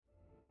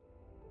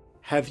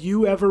Have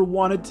you ever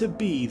wanted to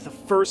be the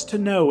first to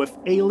know if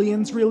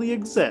aliens really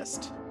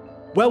exist?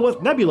 Well,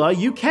 with Nebula,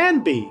 you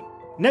can be!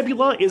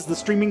 Nebula is the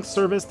streaming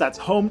service that's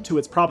home to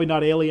It's Probably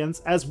Not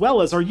Aliens, as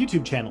well as our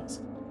YouTube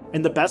channels.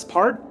 And the best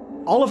part?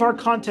 All of our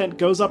content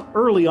goes up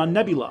early on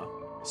Nebula.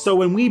 So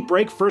when we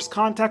break first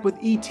contact with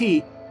ET,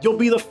 you'll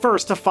be the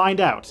first to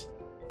find out.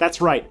 That's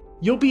right,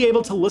 you'll be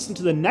able to listen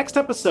to the next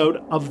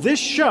episode of this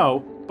show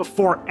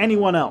before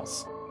anyone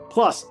else.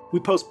 Plus, we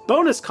post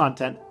bonus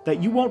content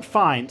that you won't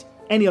find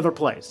any other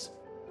place.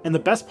 And the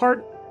best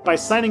part? By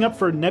signing up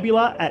for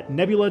Nebula at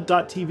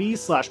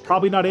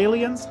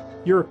nebula.tv/probablynotaliens,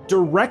 you're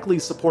directly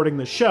supporting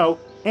the show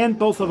and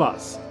both of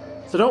us.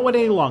 So don't wait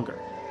any longer.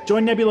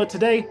 Join Nebula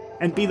today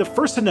and be the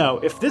first to know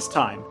if this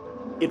time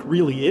it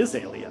really is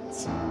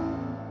aliens.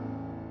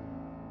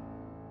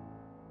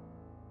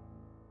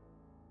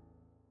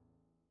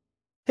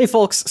 Hey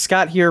folks,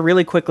 Scott here.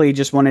 Really quickly,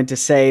 just wanted to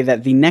say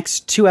that the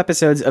next 2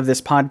 episodes of this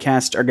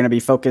podcast are going to be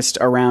focused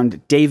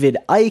around David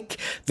Icke,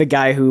 the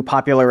guy who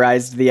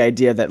popularized the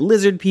idea that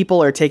lizard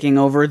people are taking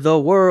over the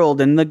world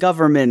and the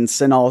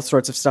governments and all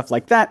sorts of stuff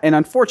like that. And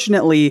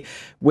unfortunately,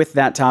 with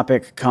that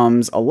topic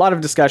comes a lot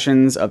of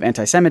discussions of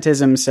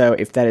anti-Semitism. So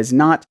if that is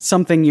not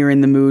something you're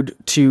in the mood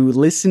to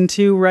listen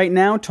to right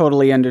now,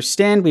 totally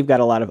understand. We've got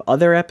a lot of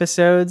other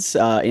episodes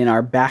in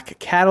our back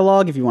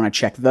catalog if you want to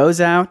check those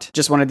out.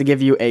 Just wanted to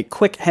give you a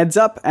quick heads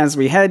up as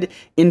we head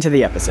into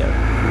the episode.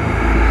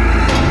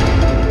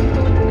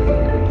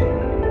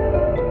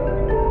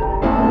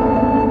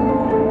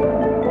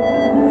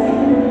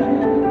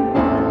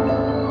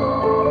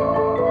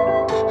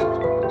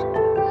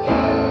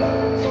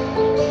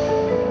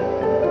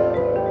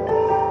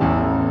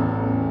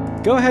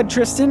 Go ahead,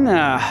 Tristan.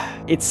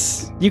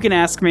 You can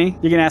ask me.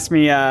 You can ask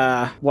me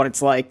what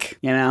it's like.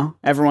 You know,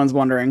 everyone's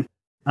wondering.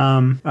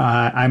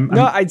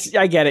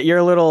 I get it. You're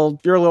a little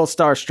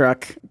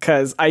starstruck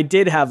because I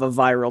did have a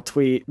viral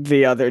tweet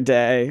the other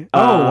day.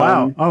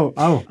 Wow.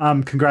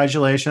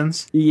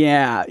 Congratulations.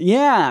 Yeah.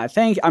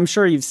 I'm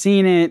sure you've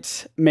seen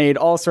it. Made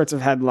all sorts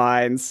of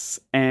headlines,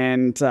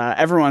 and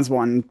everyone's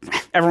wanting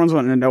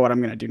to know what I'm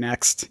gonna do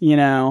next. You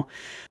know.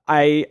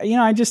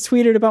 I just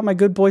tweeted about my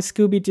good boy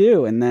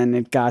Scooby-Doo, and then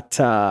it got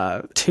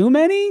too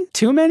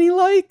many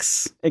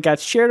likes. It got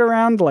shared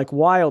around like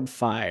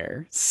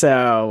wildfire.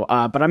 So,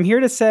 but I'm here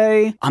to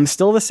say I'm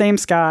still the same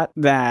Scott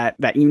that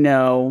you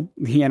know,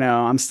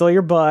 I'm still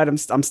your bud.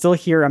 I'm still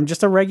here. I'm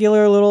just a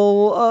regular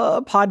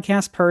little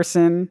podcast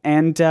person,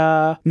 and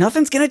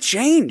nothing's gonna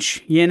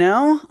change. You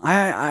know,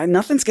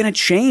 nothing's gonna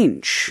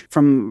change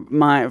from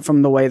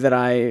the way that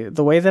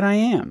I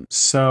am.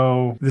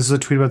 So this is a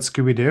tweet about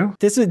Scooby-Doo?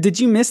 Did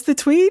you miss the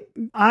tweet?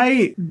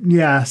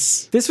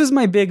 Yes. This was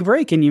my big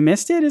break and you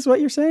missed it, is what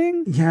you're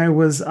saying? Yeah, it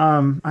was,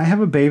 I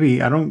have a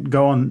baby. I don't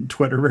go on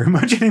Twitter very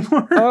much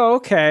anymore. Oh,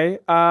 okay.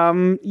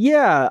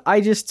 Yeah,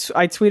 I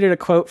tweeted a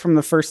quote from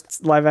the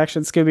first live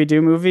action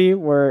Scooby-Doo movie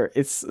where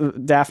it's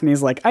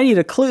Daphne's like, I need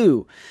a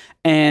clue.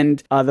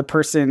 And the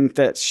person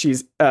that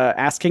she's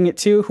asking it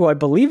to, who I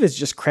believe is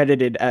just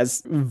credited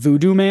as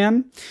Voodoo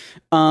Man,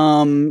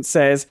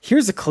 says,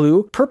 here's a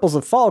clue. Purple's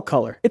a fall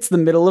color. It's the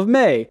middle of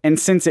May. And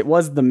since it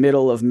was the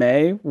middle of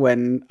May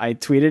when I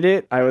tweeted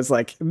it, I was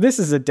like, this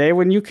is a day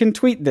when you can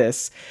tweet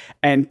this.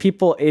 And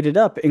people ate it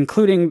up,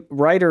 including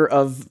writer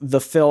of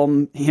the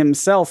film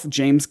himself,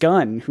 James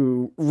Gunn,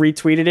 who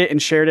retweeted it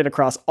and shared it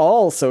across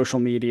all social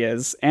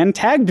medias and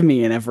tagged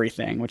me and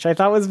everything, which I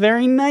thought was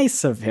very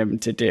nice of him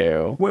to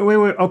do. Wait.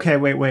 Okay,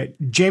 wait.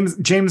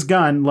 James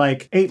Gunn,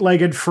 like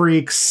Eight-Legged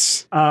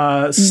Freaks,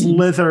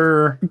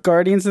 Slither,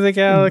 Guardians of the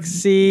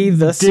Galaxy,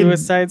 The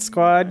Suicide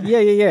Squad.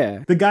 Yeah.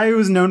 The guy who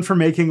was known for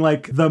making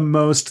like the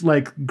most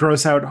like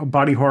gross out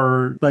body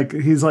horror. Like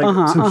he's like,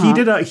 he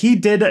did a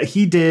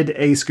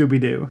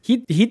Scooby-Doo.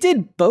 He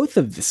did both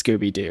of the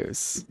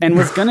Scooby-Doos and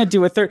was gonna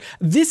do a third.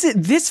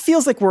 This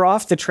feels like we're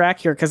off the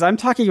track here because I'm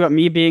talking about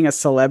me being a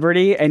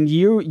celebrity, and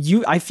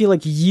I feel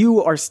like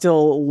you are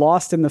still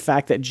lost in the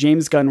fact that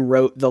James Gunn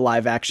wrote the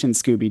live action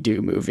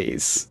Scooby-Doo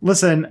movies.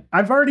 Listen,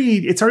 it's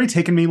already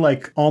taken me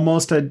like how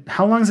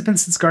long has it been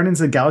since Guardians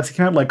of the Galaxy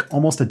came out? Like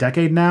almost a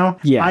decade now.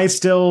 Yeah. I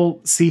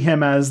still see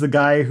him as the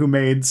guy who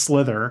made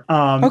Slither.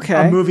 Okay.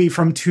 A movie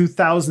from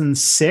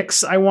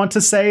 2006, I want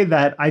to say,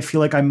 that I feel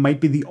like I might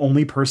be the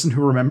only person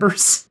who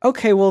remembers.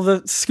 Okay, well,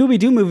 the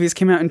Scooby-Doo movies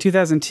came out in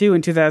 2002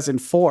 and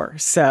 2004,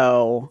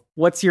 so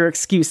what's your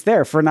excuse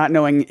there for not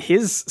knowing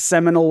his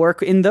seminal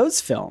work in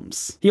those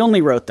films? He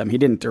only wrote them. He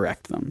didn't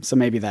direct them. So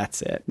maybe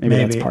that's it. Maybe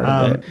that's part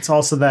of it. It's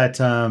also that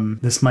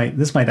this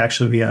might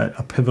actually be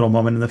a pivotal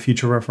moment in the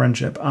future of our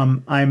friendship.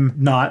 I'm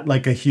not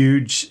like a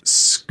huge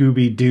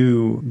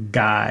Scooby-Doo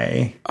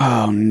guy.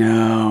 Oh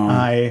no.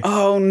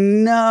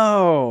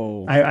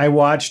 I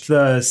watched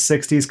the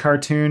 60s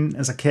cartoon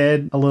as a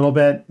kid a little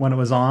bit when it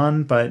was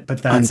on, but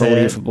that's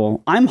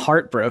unbelievable. I'm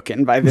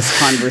heartbroken by this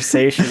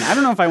conversation. I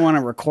don't know if I want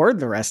to record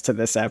the rest of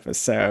this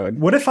episode.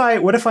 What if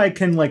I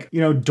can, like, you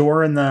know,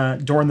 door in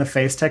the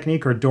face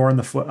technique, or door in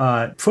the foot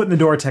in the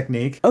door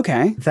technique.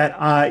 Okay.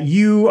 That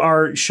you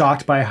are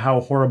shocked by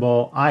how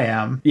horrible I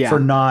am for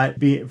not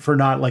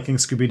liking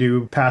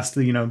Scooby-Doo past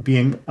the, you know,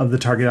 being of the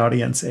target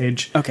audience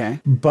age. Okay.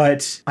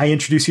 But I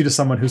introduce you to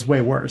someone who's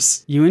way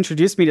worse. You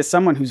introduced me to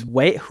someone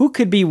who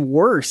could be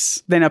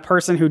worse than a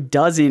person who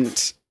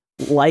doesn't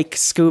like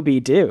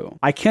Scooby-Doo.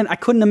 I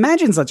couldn't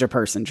imagine such a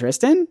person,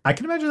 Tristan. I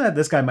can imagine that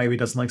this guy maybe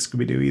doesn't like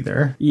Scooby-Doo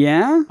either.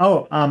 Yeah?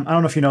 Oh, I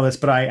don't know if you know this,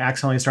 but I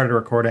accidentally started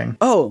recording.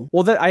 Oh,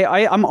 well,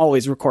 I'm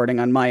always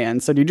recording on my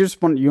end. So do you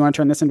want to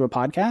turn this into a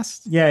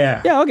podcast?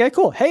 Yeah. Yeah, okay,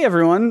 cool. Hey,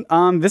 everyone.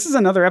 This is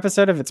another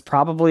episode of It's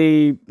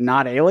Probably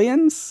Not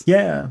Aliens.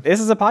 Yeah. This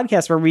is a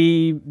podcast where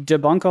we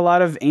debunk a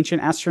lot of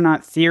ancient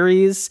astronaut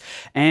theories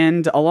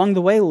and along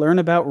the way learn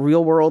about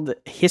real-world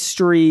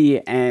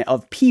history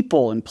of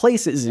people and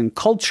places and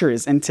cultures.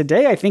 And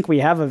today I think we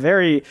have a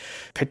very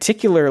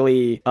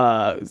particularly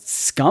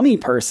scummy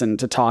person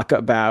to talk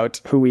about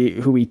who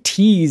we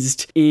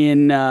teased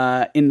in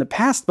the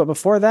past. But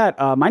before that,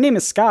 my name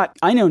is Scott.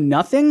 I know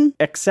nothing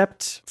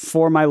except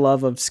for my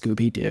love of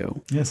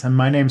Scooby-Doo. Yes, and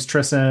my name's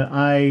Tristan.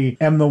 I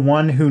am the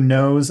one who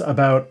knows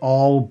about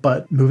all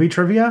but movie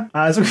trivia,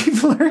 as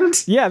we've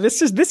learned. Yeah,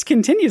 this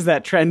continues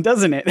that trend,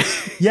 doesn't it?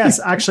 Yes,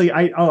 actually,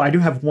 I do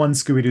have one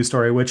Scooby-Doo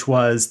story, which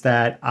was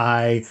that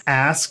I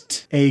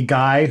asked a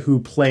guy who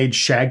played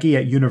Shaggy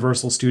at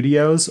Universal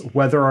Studios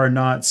whether or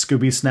not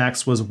Scooby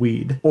Snacks was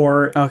weed,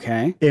 or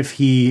if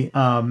he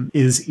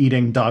is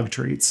eating dog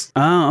treats.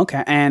 Oh,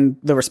 okay. And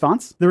the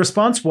response? The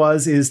response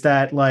is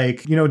that,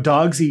 like, you know,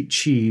 dogs eat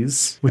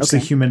cheese, which is a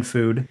human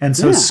food, and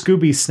so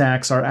Scooby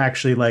Snacks are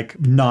actually, like,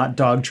 not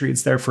dog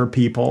treats. They're for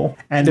people,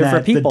 and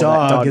that the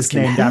dog is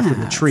named after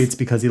the treats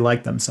because he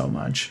liked them so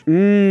much.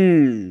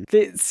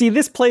 See,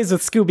 this plays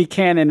with Scooby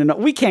canon, and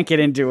we can't get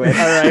into it.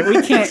 All right,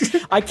 we can't.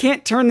 I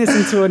can't turn this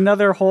into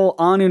another whole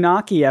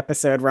Anunnaki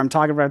episode where I'm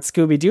talking about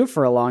Scooby-Doo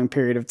for a long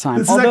period of time.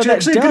 This is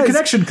actually a good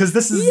connection, because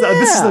this is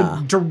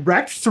a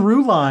direct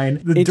through line.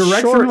 From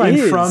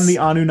the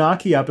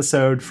Anunnaki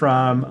episode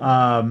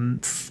from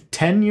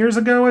 10 years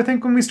ago, I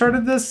think, when we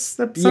started this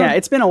episode. Yeah,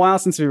 it's been a while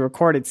since we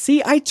recorded.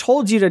 See, I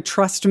told you to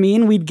trust me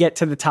and we'd get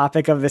to the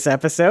topic of this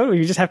episode.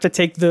 We just have to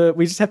take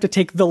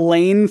the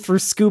lane through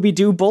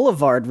Scooby-Doo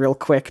Boulevard real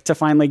quick to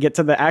finally get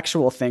to the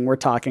actual thing we're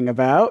talking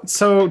about.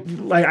 So,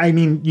 I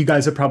mean, you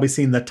guys have probably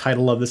seen the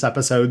title of this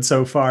episode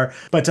so far,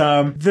 but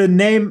the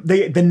name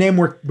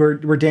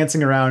we're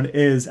dancing around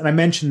is, and I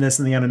mentioned this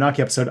in the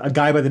Anunnaki episode, a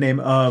guy by the name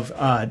of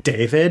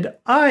David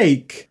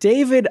Icke.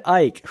 David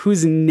Icke,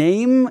 whose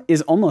name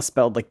is almost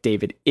spelled like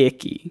David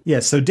Icky. Yeah,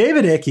 so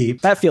David Icky.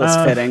 That feels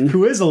fitting.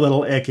 Who is a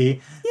little icky.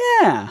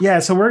 Yeah. Yeah,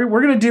 so we're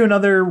going to do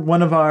another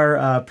one of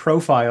our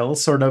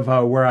profiles, sort of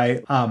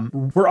where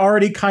we're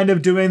already kind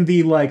of doing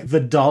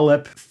the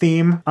dollop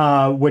theme,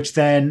 which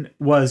then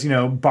was, you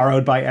know,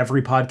 borrowed by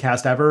every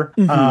podcast ever.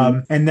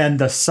 And then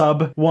the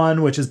sub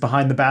one, which is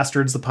Behind the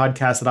Bastards, the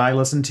podcast that I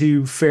listen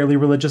to fairly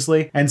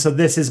religiously. And so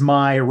this is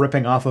my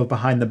ripping off of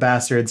Behind the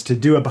Bastards to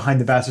do a Behind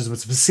the Bastards, but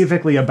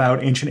specifically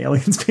about ancient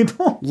aliens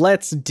people.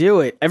 Let's do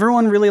it.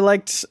 Everyone really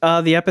liked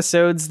the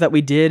episodes that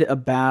we did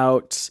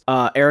about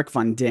Eric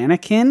Von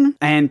Daniken,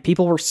 and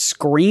people were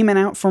screaming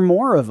out for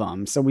more of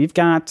them. So we've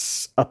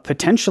got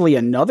potentially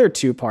another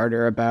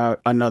two-parter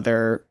about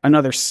another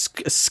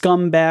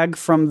scumbag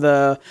from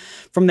the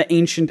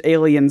ancient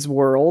aliens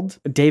world,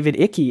 David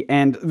Icky.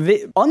 And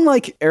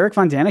unlike Eric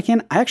Von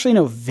Daniken, I actually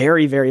know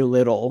very, very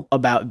little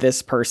about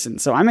this person.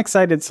 So I'm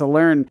excited to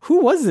learn,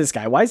 who was this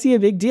guy? Why is he a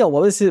big deal?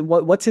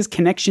 What's his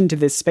connection to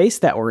this space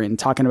that we're in,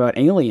 talking about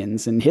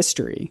aliens and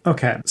history?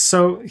 Okay,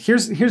 so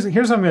here's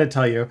what I'm going to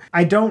tell you.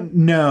 I don't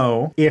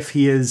know if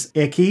he is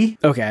icky,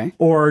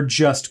 or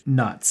just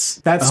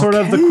nuts. That's sort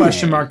of the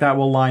question mark that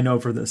will line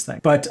over this thing.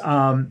 But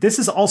this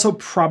is also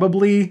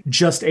probably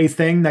just a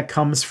thing that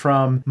comes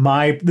from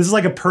this is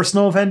like a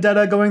personal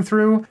vendetta going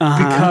through,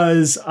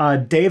 because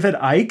David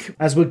Icke,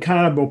 as we'll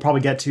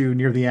probably get to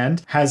near the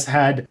end, has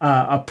had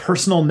a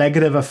personal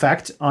negative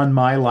effect on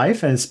my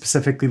life, and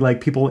specifically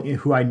like people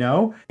who I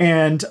know.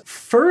 And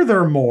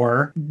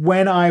furthermore,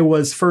 when I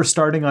was first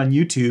starting on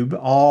YouTube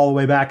all the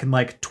way back in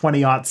like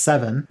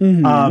 2007,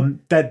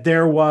 that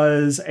there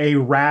was a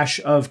rash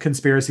of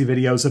conspiracy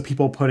videos of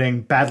people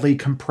putting badly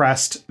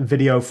compressed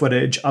video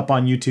footage up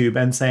on YouTube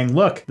and saying,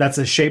 look, that's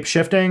a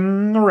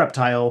shape-shifting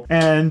reptile.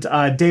 And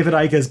David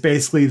Icke is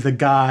basically the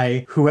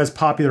guy who has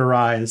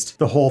popularized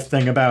the whole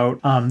thing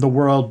about the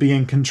world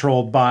being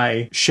controlled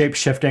by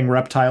shape-shifting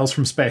reptiles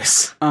from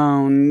space.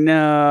 Oh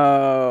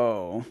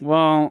no.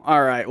 Well,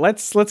 all right.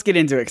 Let's get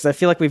into it, because I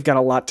feel like we've got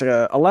a lot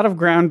of of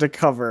ground to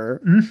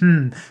cover.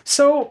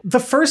 So the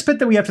first bit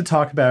that we have to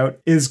talk about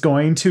is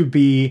going to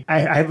be, I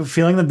have a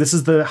feeling that this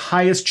is the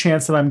highest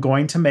chance that I'm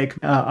going to make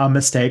a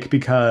mistake,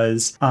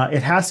 because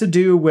it has to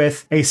do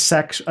with a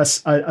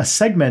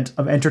segment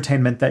of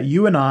entertainment that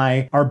you and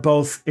I are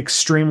both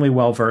extremely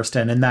well versed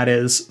in, and that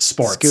is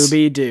sports.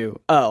 Scooby-Doo.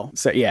 Oh,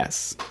 so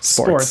yes.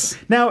 Sports.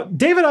 Now,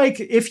 David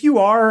Icke, if you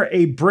are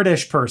a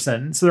British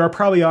person, so there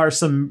probably are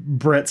some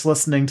Brits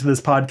listening to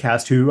this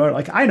podcast who are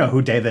like, I know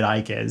who David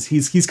Icke is.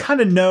 He's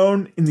kind of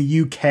known in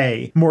the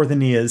UK more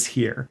than he is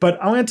here. But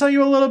I'm going to tell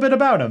you a little bit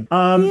about him.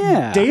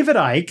 David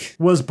Icke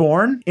was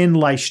born in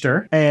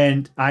Leicester,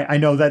 and I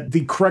know that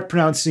the correct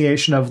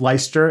pronunciation of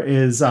Leicester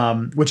is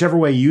whichever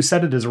way you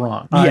said it is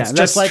wrong. It's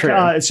just like true.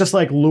 It's just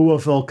like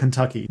Louisville,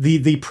 Kentucky.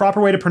 The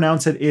proper way to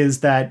pronounce it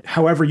is that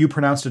however you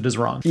pronounced it is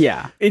wrong.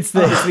 Yeah, it's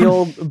the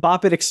old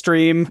bop it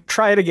extreme.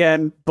 Try it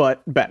again,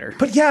 but better.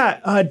 But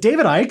yeah,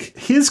 David Icke,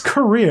 his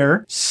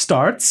career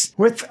starts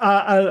with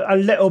a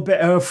little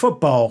bit of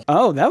football.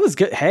 Oh, that was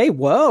good. Hey,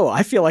 whoa!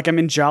 I feel like I'm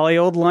in jolly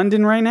old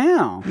London right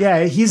now.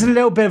 Yeah, he's a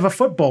little bit of a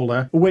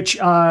footballer, which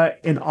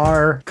in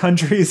our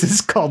countries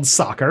is called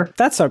soccer.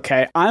 That's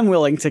okay. I'm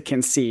willing to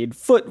concede.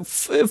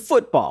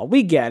 Football.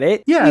 We get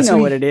it. Yeah, we know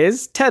what it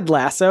is. Ted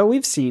Lasso.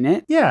 We've seen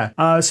it.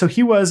 Yeah. So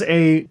he was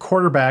a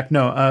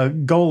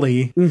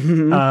goalie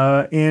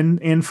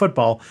in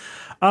football.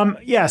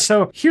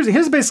 So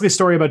here's basically a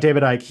story about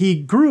David Icke.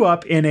 He grew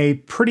up in a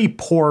pretty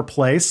poor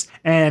place,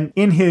 and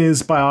in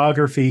his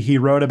biography, he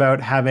wrote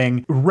about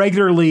having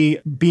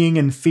regularly being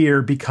in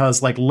fear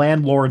because like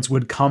landlords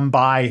would come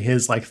by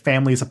his like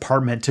family's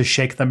apartment to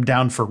shake them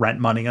down for rent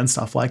money and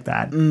stuff like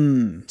that.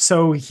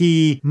 So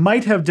he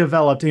might have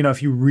developed,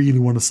 if you really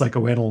want to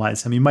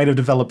psychoanalyze him, he might have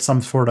developed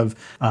some sort of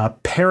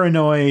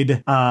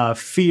paranoid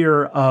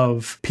fear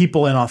of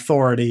people in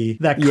authority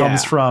that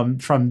comes from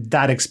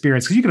that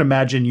experience. Because you can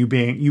imagine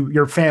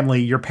your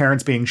family, your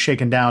parents being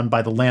shaken down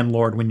by the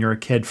landlord when you're a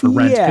kid for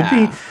rent could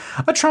be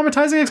a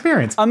traumatizing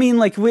experience. I mean,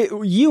 like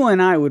you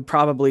and I would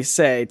probably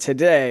say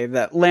today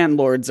that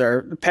landlords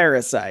are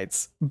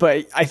parasites,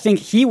 but I think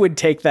he would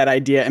take that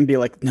idea and be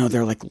like, no,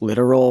 they're like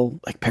literal,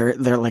 like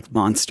they're like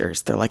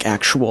monsters. They're like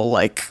actual,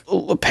 like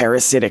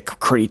parasitic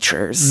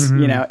creatures.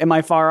 Am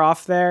I far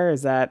off there?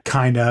 Is that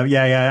kind of?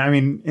 Yeah. I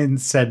mean,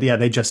 instead,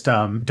 they just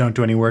don't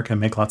do any work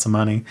and make lots of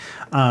money.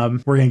 We're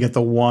gonna get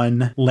the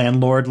one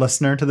landlord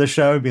listener to the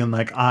show being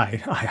like, I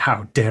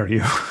how dare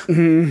you?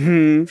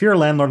 If you're a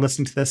landlord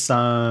listening to this,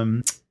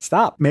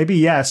 stop.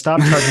 Maybe, stop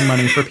charging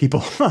money for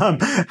people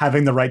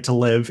having the right to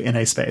live in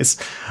a space.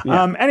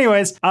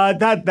 Anyways,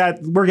 that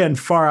we're getting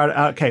far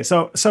out. Okay,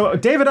 so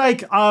David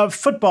Icke,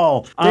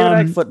 football.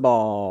 David Icke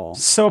football.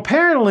 So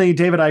apparently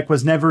David Icke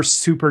was never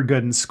super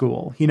good in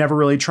school. He never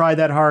really tried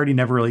that hard. He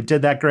never really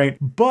did that great.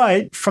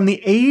 But from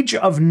the age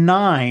of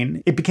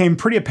 9, it became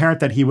pretty apparent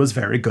that he was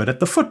very good at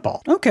the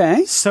football.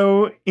 Okay.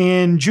 So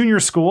in junior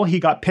school, he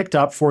got picked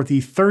up for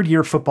the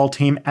third-year football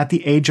team at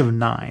the age of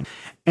 9.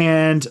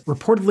 And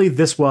reportedly,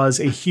 this was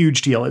a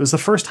huge deal. It was the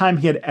first time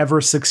he had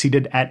ever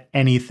succeeded at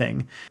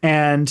anything.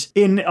 And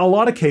in a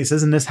lot of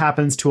cases, and this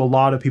happens to a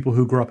lot of people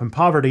who grew up in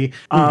poverty,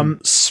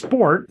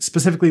 sport,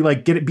 specifically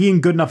like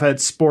being good enough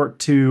at sport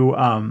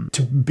to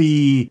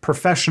be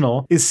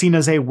professional, is seen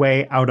as a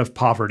way out of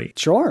poverty.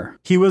 Sure.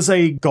 He was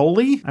a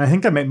goalie. I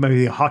think that might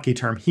be a hockey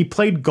term. He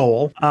played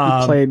goal.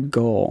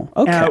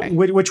 Okay.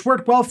 Which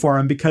worked well for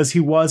him because he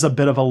was a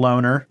bit of a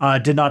loner,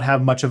 did not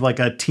have much of like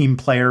a team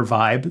player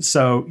vibe.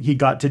 So he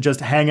got to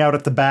just hang out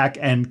at the back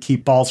and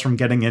keep balls from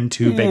getting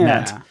into big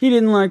net. He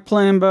didn't like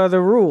playing by the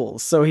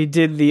rules, so he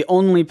did the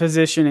only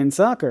position in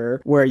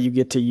soccer where you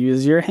get to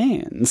use your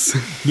hands.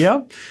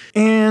 Yep.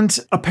 And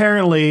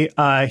apparently,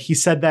 he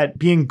said that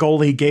being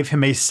goalie gave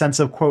him a sense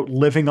of, quote,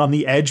 living on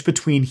the edge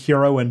between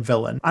hero and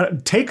villain.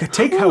 Take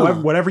however,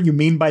 whatever you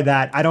mean by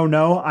that. I don't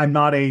know. I'm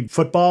not a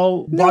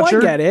football watcher.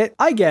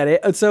 I get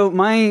it. So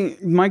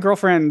my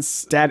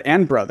girlfriend's dad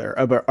and brother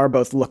are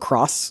both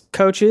lacrosse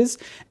coaches.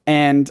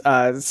 And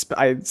I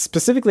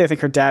think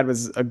her dad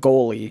was a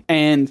goalie.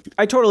 And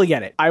I totally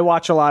get it. I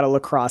watch a lot of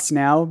lacrosse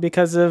now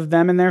because of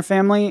them and their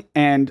family.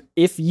 And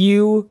if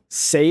you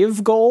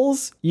save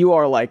goals, you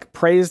are like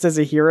praised as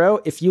a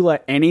hero. If you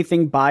let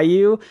anything by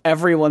you,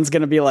 everyone's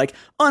going to be like,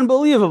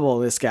 unbelievable,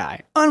 this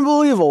guy.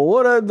 Unbelievable.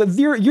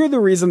 You're the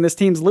reason this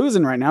team's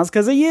losing right now is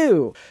because of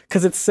you.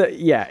 Because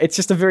it's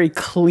just a very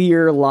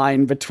clear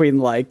line between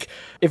like,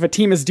 if a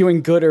team is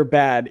doing good or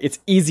bad, it's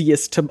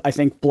easiest to, I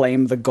think,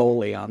 blame the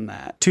goalie on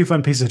that. 2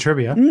 fun pieces of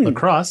trivia.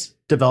 Lacrosse,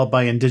 developed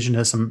by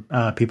Indigenous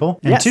people.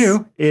 And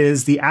 2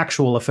 is the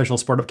actual official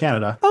sport of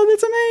Canada. Oh,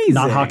 that's amazing.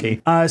 Not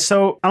hockey.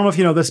 So I don't know if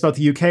you know this about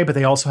the UK, but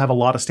they also have a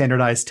lot of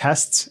standardized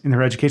tests in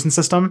their education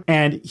system.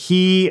 And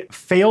he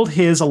failed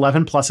his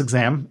 11 plus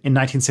exam in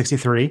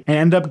 1963 and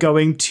ended up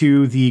going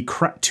to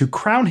to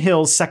Crown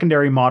Hills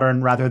Secondary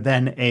Modern rather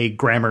than a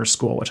grammar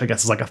school, which I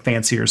guess is like a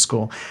fancier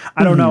school.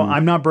 I don't know.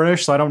 I'm not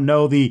British, so I don't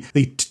know the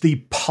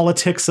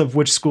politics of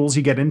which schools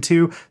you get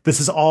into. This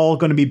is all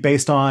going to be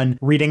based on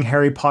reading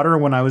Harry Potter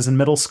when I was in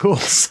middle school.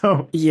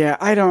 So yeah,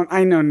 I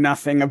know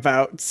nothing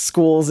about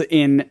schools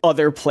in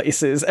other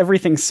places.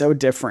 everything's so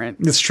different.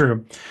 It's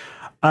true.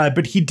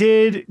 But he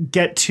did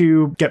get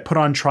put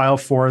on trial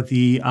for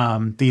the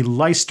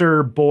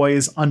Leicester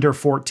boys under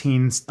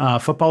 14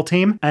 football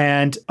team,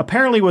 and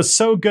apparently was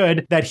so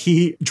good that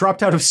he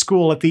dropped out of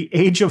school at the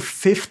age of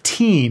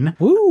 15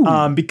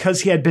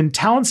 because he had been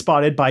talent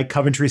spotted by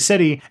Coventry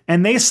City,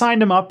 and they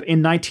signed him up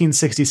in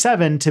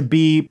 1967 to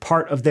be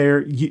part of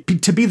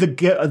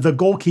the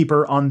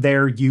goalkeeper on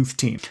their youth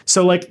team.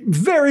 So like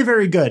very,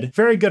 very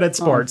good at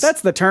sports.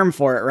 That's the term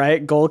for it,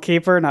 right?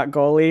 Goalkeeper, not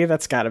goalie.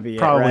 That's got to be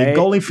probably it, right?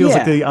 Goalie feels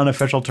like the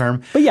unofficial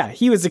term. But yeah,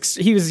 he was.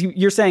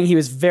 You're saying he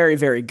was very,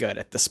 very good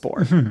at the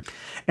sport. Mm-hmm.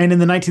 And in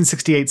the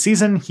 1968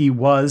 season, he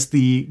was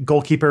the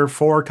goalkeeper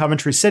for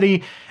Coventry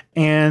City,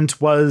 and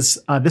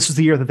was this was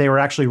the year that they were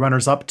actually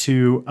runners up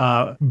to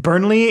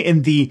Burnley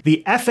in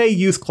the FA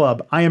Youth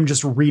Club. I am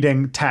just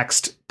reading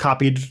text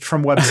copied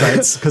from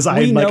websites because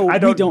we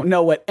don't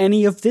know what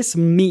any of this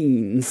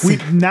means.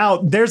 Now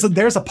there's a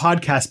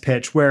podcast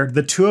pitch where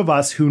the two of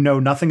us who know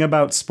nothing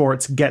about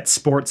sports get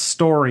sports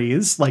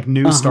stories, like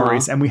news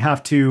stories, and we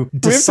have to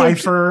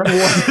decipher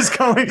what is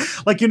going.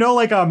 Like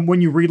when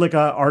you read like an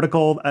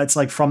article, it's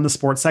like from the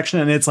sports section,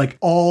 and it's like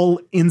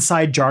all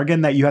inside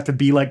jargon that you have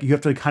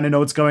to kind of know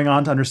what's going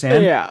on to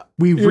understand. Yeah,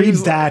 we read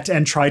that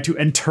and try to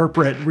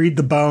read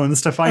the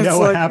bones to find out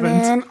what happened.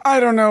 Man, I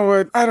don't know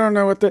what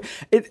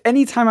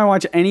anytime I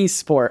watch any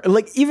sport,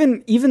 like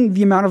even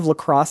the amount of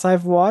lacrosse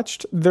I've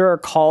watched, there are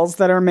calls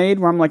that are made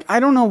where I'm like, I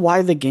don't know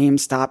why the game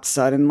stopped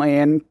suddenly,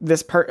 and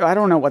I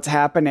don't know what's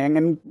happening,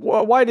 and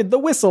why did the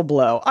whistle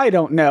blow? I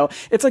don't know.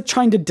 It's like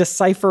trying to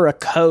decipher a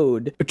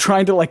code,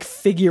 trying to like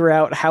figure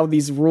out how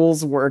these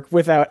rules work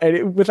without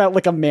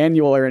like a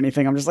manual or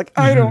anything. I'm just like,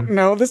 I don't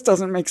know. This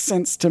doesn't make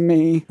sense to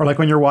me. Or like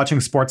when you're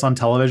watching sports on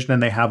television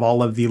and they have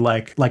all of the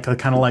like the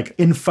kind of like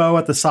info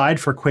at the side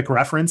for quick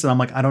reference, and I'm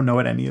like, I don't know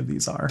what any of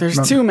these are. There's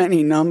too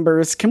many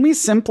numbers. Can we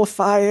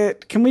simplify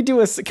it? Can we do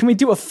a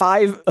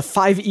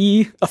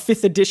 5E, a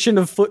fifth edition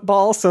of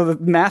football so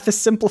the math is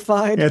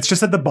simplified? Yeah, it's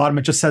just at the bottom.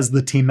 It just says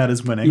the team that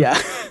is winning. Yeah,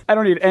 I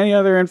don't need any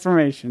other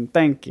information.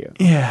 Thank you.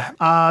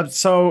 Yeah.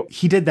 So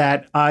he did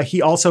that.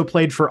 He also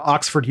played for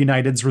Oxford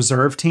United's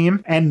reserve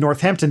team and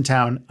Northampton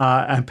Town,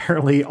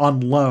 apparently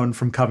on loan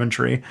from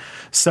Coventry.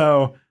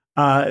 So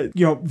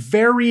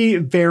very,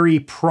 very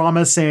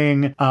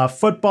promising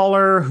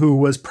footballer who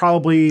was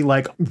probably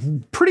like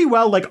pretty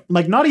well,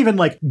 like not even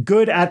like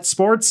good at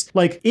sports,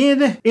 like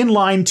in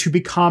line to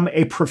become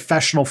a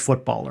professional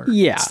footballer.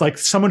 Yeah. It's like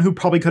someone who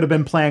probably could have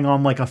been playing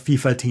on like a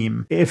FIFA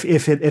team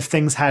if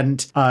things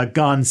hadn't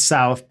gone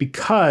south,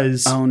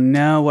 because oh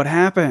no, what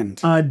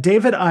happened?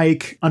 David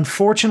Icke,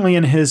 unfortunately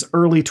in his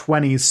early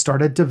 20s,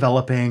 started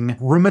developing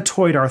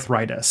rheumatoid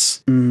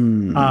arthritis,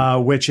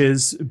 which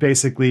is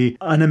basically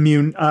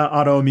an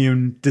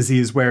autoimmune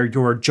disease where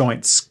your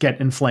joints get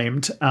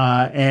inflamed.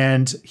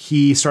 And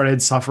he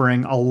started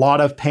suffering a lot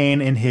of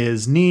pain in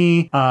his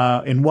knee,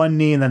 in one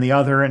knee and then the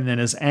other, and in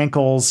his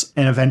ankles,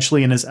 and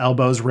eventually in his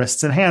elbows,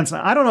 wrists, and hands.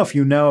 Now, I don't know if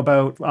you know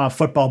about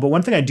football, but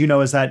one thing I do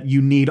know is that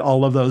you need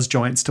all of those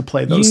joints to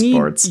play those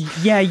sports.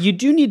 Yeah, you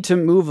do need to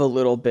move a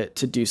little bit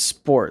to do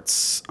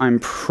sports, I'm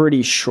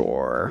pretty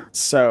sure.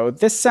 So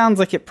this sounds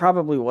like it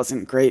probably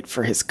wasn't great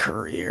for his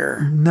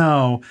career.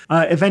 No.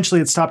 Eventually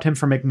it stopped him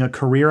from making a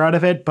career out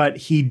of it, but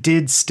he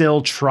did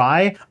still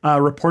try.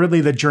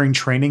 Reportedly that during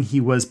training he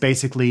was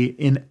basically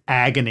in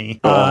agony.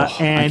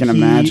 And I can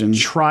imagine. He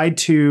tried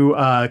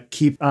to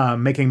keep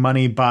making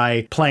money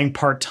by playing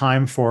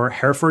part-time for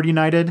Hereford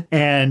United,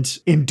 and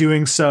in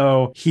doing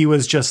so he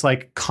was just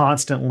like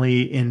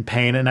constantly in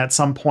pain, and at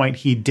some point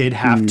he did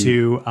have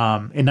to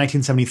in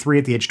 1973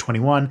 at the age of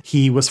 21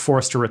 he was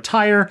forced to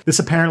retire. This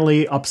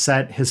apparently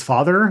upset his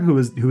father, who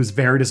was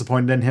very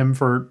disappointed in him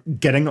for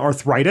getting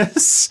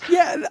arthritis.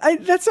 Yeah,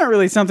 that's not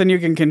really something you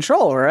can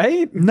control,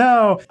 right?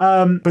 No,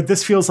 but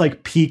this feels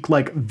like peak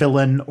like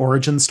villain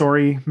origin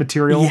story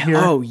material here.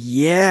 Oh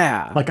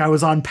yeah, like I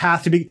was on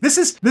path to be. This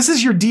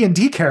is your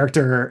D&D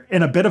character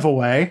in a bit of a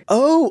way.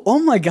 Oh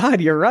my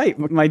God, you're right.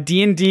 My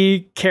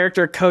D&D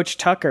character, Coach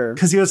Tucker,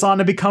 because he was on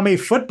to become a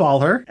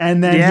footballer,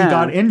 and then he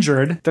got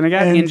injured. Then he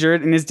got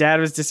injured, and his dad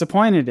was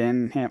disappointed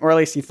in him, or at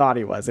least he thought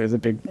he was. There was a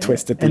big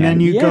twist at the end.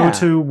 And then you go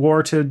to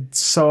war to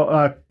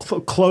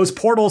close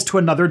portals to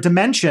another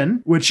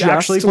dimension, which just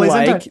actually plays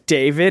like into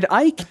David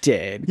Icke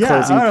did,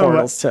 closing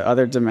portals to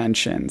other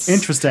dimensions.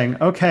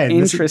 Interesting. Okay.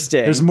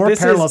 Interesting. There's more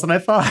parallels than I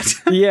thought.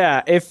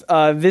 Yeah. If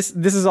this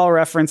is all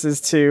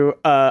references to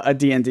a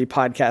D&D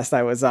podcast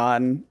I was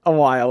on a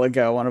while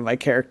ago. One of my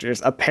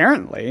characters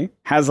apparently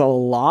has a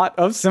lot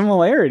of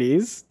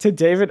similarities to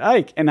David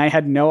Icke, and I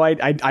had no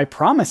idea. I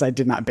promise I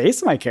did not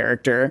base my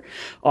character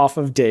off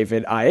of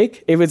David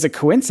Icke. It was a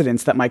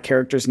coincidence that my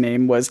character's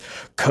name was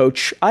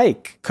Coach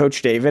Icke,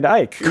 Coach David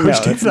Icke.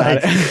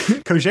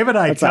 Coach David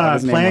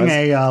Icke playing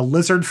a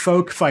lizard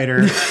folk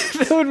fighter.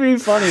 That would be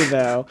funny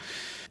though.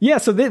 Yeah,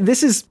 so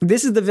this is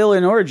the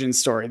villain origin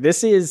story.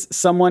 This is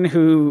someone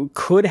who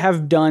could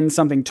have done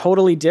something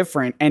totally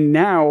different, and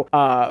now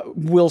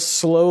will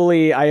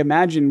slowly, I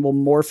imagine, will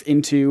morph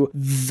into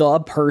the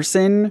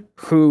person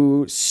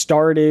who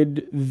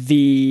started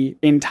the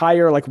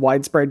entire like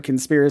widespread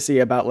conspiracy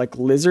about like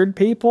lizard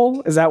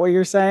people. Is that what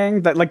you're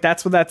saying? That like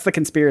that's the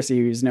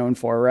conspiracy he's known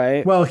for,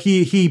 right? Well,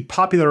 he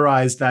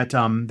popularized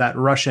that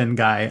Russian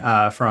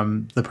guy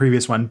from the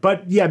previous one,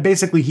 but yeah,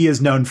 basically he is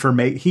known for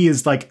he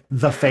is like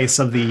the face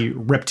of the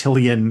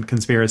reptilian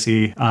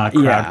conspiracy crowd.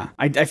 Yeah,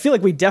 I feel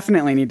like we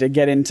definitely need to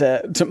get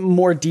into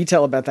more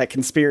detail about that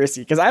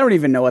conspiracy, because I don't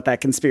even know what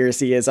that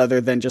conspiracy is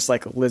other than just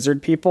like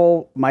lizard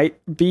people might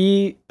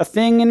be a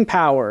thing in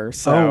power.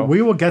 So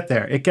we will get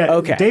there.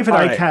 Okay. David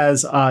Icke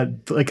has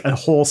like a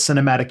whole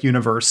cinematic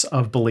universe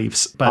of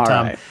beliefs,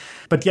 but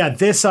But yeah,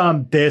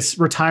 this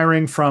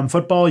retiring from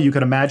football, you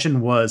could imagine,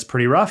 was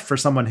pretty rough for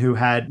someone who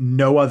had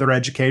no other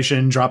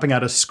education, dropping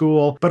out of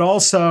school. But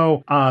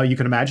also, you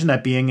can imagine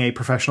that being a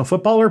professional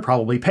footballer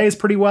probably pays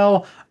pretty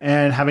well.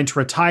 And having to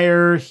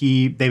retire,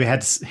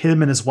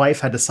 him and his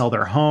wife had to sell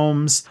their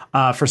homes.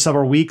 For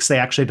several weeks, they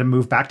actually had to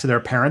move back to their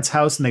parents'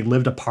 house, and they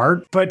lived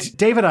apart. But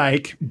David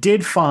Icke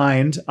did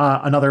find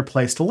another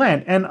place to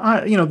land. And,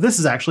 this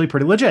is actually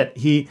pretty legit.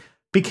 He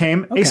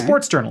became a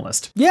sports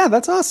journalist. Yeah,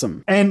 that's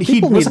awesome. And he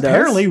was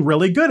apparently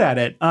really good at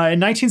it. In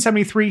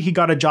 1973, he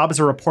got a job as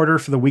a reporter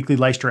for the Weekly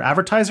Leicester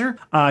Advertiser.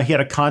 He had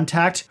a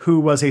contact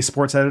who was a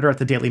sports editor at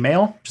the Daily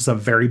Mail, which is a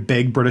very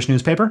big British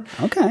newspaper.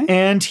 Okay.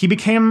 And he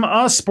became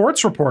a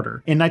sports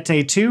reporter. In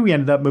 1982, he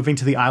ended up moving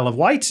to the Isle of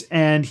Wight,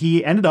 and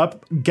he ended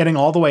up getting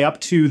all the way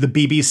up to the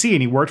BBC,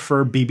 and he worked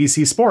for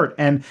BBC Sport.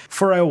 And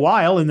for a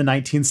while in the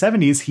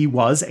 1970s, he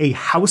was a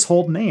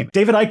household name.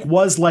 David Icke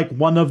was like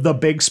one of the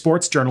big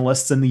sports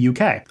journalists in the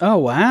UK. Oh,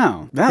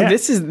 wow. Yeah.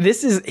 This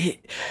is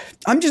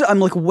I'm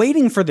like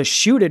waiting for the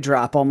shoe to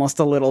drop almost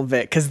a little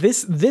bit, because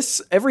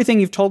this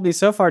everything you've told me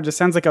so far just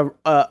sounds like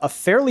a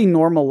fairly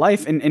normal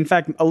life, and in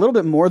fact a little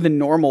bit more than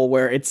normal,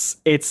 where it's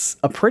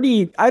a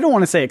pretty, I don't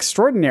want to say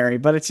extraordinary,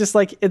 but it's just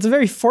like it's a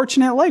very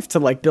fortunate life to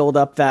like build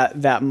up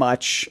that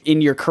much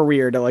in your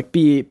career, to like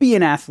be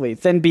an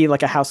athlete, then be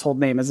like a household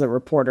name as a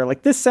reporter.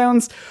 Like this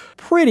sounds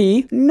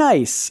pretty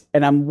nice,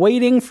 and I'm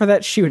waiting for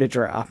that shoe to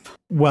drop.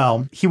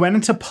 Well, he went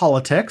into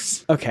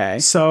politics. Okay.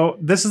 So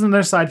this is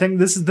another side thing.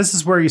 This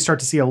is where you start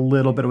to see a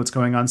little bit of what's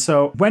going on.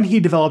 So when he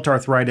developed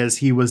arthritis,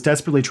 he was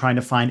desperately trying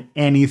to find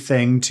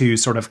anything to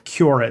sort of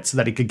cure it so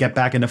that he could get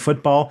back into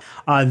football.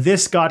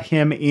 This got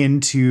him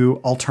into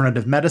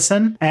alternative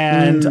medicine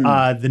and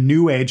the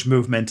New Age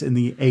movement in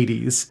the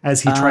 80s,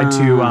 as he tried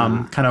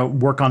to kind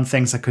of work on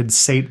things that could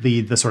sate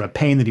the sort of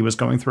pain that he was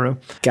going through.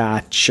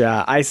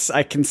 Gotcha. I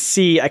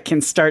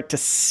can start to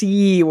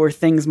see where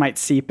things might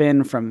seep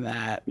in from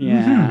that.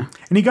 Yeah. Mm-hmm.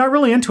 And he got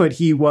really into it.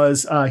 He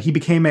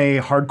became a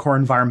hardcore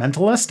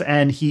environmentalist,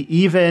 and he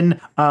even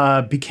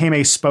became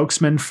a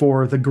spokesman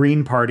for the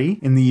Green Party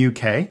in the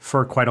UK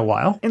for quite a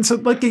while. And so,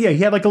 like, yeah,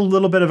 he had like a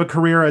little bit of a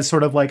career as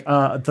sort of like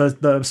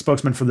the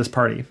spokesman for this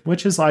party,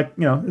 which is like,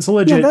 it's a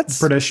legit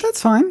British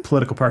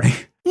political party.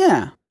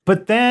 Yeah.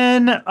 But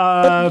then,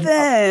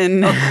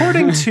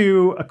 according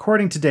to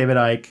David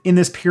Icke, in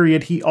this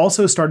period, he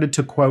also started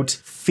to, quote,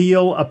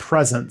 feel a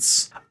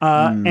presence.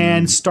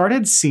 And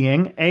started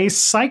seeing a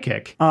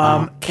psychic.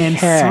 And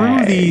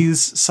through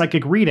these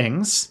psychic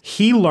readings,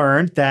 he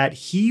learned that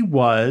he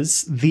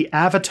was the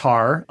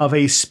avatar of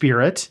a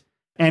spirit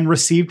and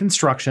received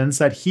instructions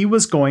that he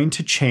was going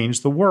to change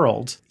the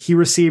world. He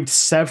received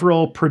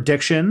several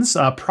predictions,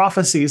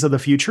 prophecies of the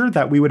future,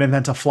 that we would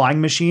invent a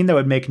flying machine that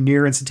would make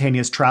near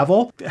instantaneous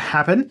travel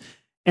happen,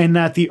 and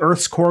that the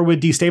Earth's core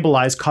would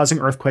destabilize, causing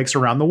earthquakes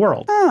around the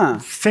world.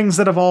 Things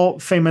that have all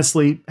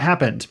famously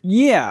happened.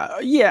 Yeah.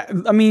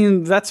 I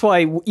mean, that's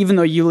why, even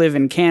though you live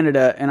in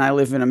Canada and I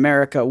live in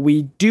America,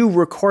 we do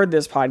record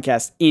this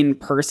podcast in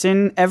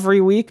person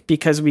every week,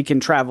 because we can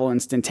travel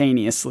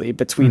instantaneously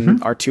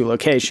between our two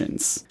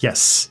locations.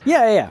 Yes.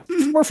 Yeah.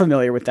 We're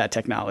familiar with that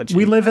technology.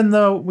 We live in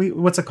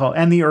what's it called?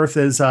 And the Earth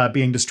is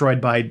being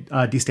destroyed by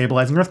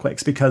destabilizing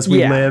earthquakes, because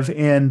we live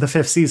in the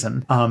 5th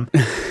season.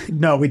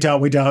 No, we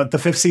don't. The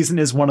 5th season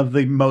is one of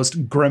the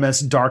most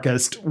grimmest,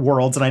 darkest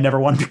worlds, and I never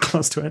want to be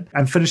close to it.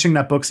 I'm finishing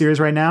that book series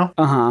right now.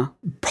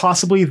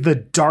 Possibly the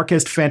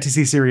darkest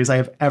fantasy series I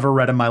have ever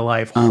read in my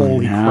life.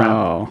 Holy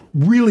crap.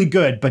 Really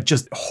good, but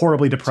just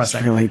horribly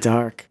depressing. It's really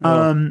dark.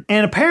 And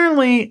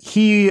apparently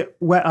he,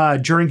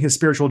 during his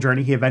spiritual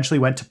journey, he eventually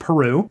went to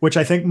Peru, which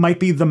I think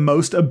might be the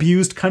most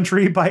abused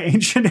country by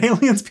ancient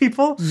aliens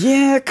people.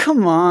 Yeah,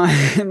 come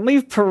on.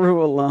 Leave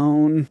Peru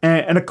alone.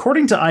 And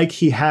according to Icke,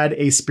 he had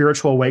a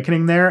spiritual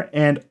awakening there,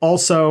 and also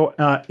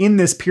also, in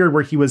this period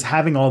where he was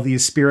having all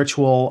these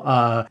spiritual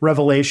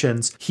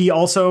revelations, he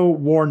also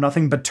wore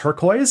nothing but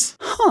turquoise,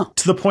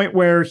 to the point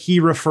where he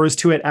refers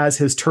to it as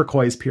his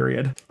turquoise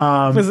period.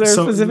 Was there a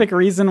specific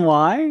reason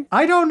why?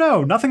 I don't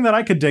know. Nothing that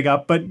I could dig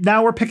up, but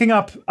now we're picking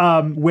up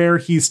where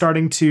he's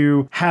starting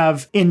to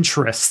have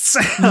interests.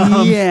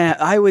 Yeah,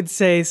 I would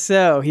say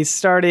so. He's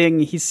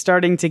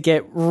starting to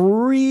get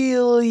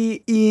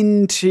really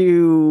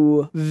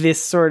into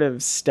this sort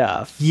of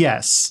stuff.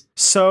 Yes.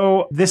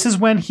 So this is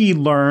when he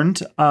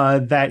learned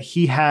that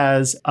he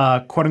has,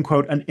 quote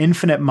unquote, an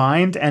infinite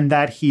mind and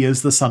that he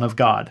is the son of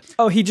God.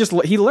 Oh, he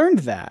learned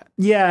that.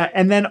 Yeah.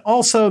 And then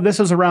also this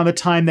was around the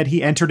time that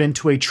he entered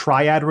into a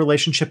triad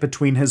relationship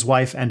between his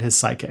wife and his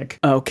psychic.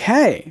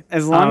 Okay.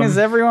 As long as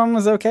everyone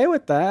was okay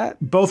with that.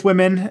 Both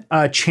women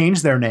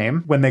changed their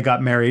name when they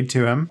got married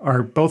to him,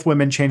 or both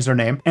women changed their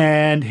name.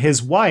 And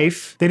his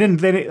wife,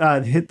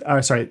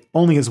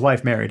 only his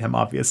wife married him,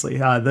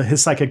 obviously.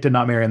 His psychic did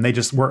not marry him. They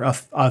just were a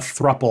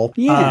throuple.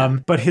 Yeah.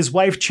 But his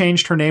wife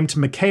changed her name to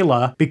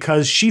Michaela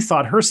because she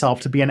thought herself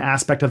to be an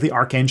aspect of the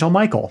Archangel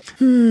Michael.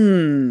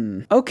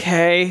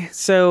 Okay.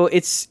 So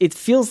it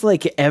feels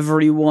like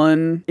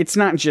everyone, it's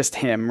not just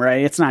him,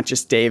 right? It's not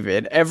just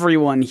David.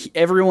 Everyone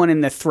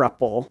in the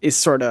throuple is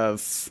sort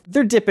of,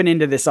 they're dipping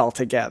into this all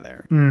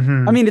together.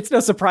 Mm-hmm. I mean, it's no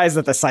surprise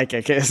that the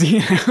psychic is, you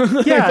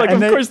know? Yeah. of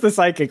course the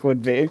psychic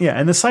would be. Yeah.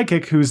 And the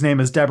psychic, whose name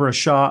is Deborah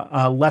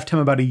Shaw, left him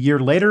about a year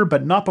later,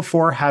 but not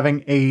before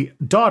having a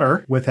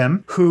daughter with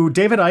him, who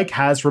David Icke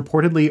has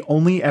reportedly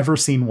only ever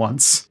seen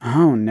once.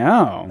 Oh,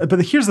 no.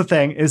 But here's the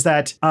thing, is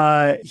that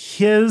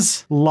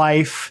his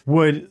life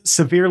would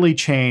severely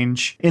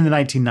change in the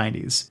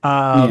 1990s.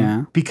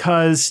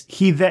 Because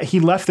he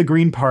left the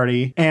Green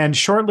Party, and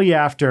shortly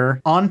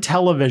after, on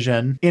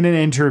television, in an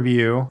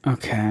interview,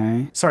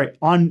 on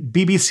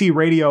BBC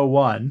Radio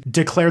 1,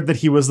 declared that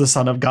he was the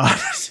son of God.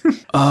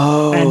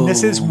 Oh, and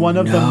this is one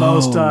of the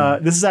most,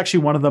 this is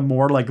actually one of the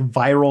more like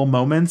viral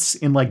moments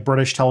in like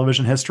British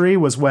television history,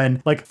 was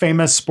when like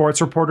famous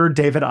sports reporter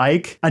David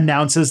Icke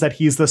announces that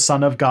he's the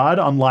son of God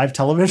on live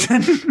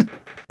television.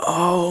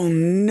 Oh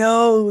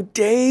no,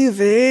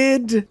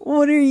 David,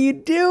 what are you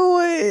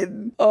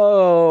doing?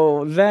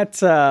 Oh, that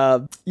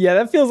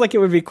feels like it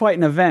would be quite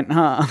an event,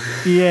 huh?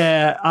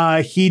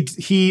 Yeah,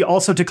 he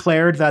also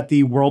declared that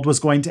the world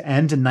was going to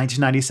end in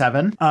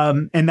 1997,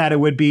 and that it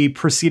would be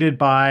preceded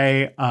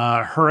by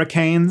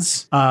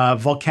hurricanes,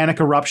 volcanic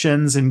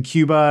eruptions in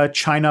Cuba,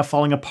 China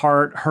falling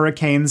apart,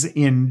 hurricanes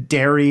in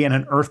Derry, and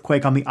an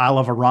earthquake on the Isle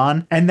of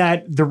Iran. And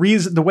that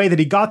the way that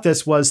he got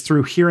this was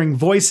through hearing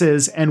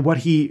voices, and what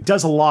he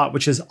does a lot,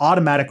 which is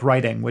automatic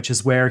writing, which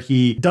is where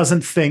he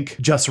doesn't think,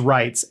 just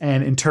writes,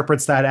 and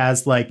interprets that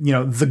as like, you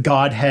know, the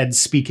Godhead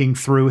speaking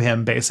through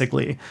him,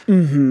 basically.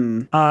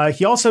 Mm-hmm.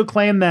 He also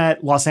claimed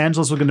that Los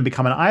Angeles was going to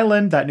become an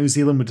island, that New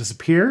Zealand would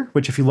disappear,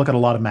 which if you look at a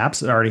lot of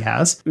maps, it already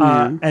has.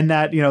 And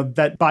that, you know,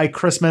 that by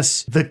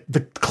Christmas,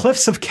 the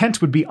cliffs of Kent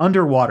would be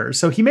underwater.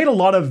 So he made a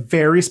lot of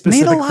very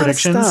specific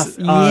predictions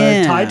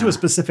tied to a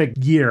specific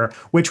year,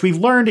 which we've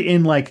learned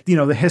in like, you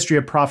know, the history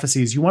of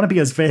prophecies. You want to be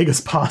as vague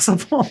as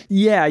possible.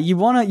 Yeah, you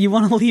want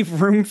to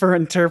leave room for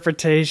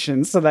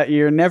interpretation so that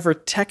you're never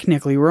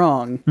technically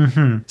wrong.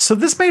 Mm-hmm. So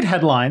this made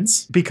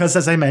headlines because,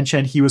 as I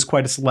mentioned, he was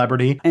quite a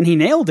celebrity. And he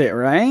nailed it,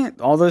 right?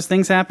 All those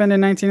things happened in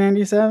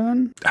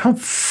 1997? I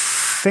don't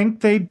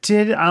think they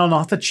did. I don't know.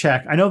 I'll have to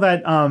check. I know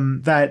that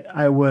that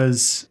I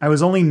was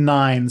only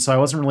 9, so I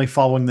wasn't really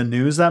following the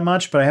news that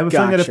much, but I have a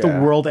feeling that if the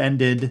world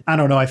ended, I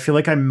don't know, I feel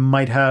like they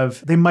might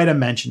have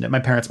mentioned it. My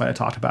parents might have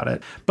talked about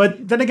it.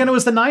 But then again, it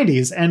was the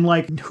 90s, and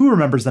like, who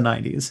remembers the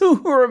 90s?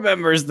 Who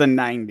remembers the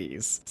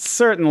 90s?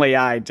 Certainly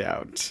I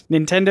don't.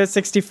 Nintendo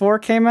 64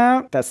 came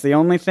out. That's the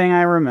only thing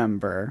I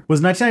remember.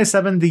 Was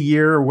 1997 the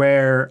year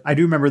where, I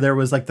do remember there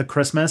was like the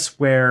Christmas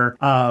where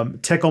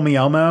Tickle Me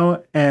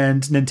Elmo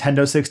and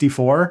Nintendo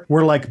 64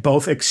 were like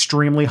both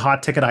extremely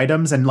hot ticket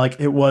items, and like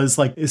it was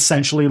like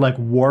essentially like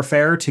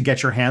warfare to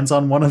get your hands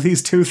on one of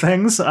these two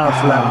things for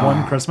that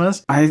one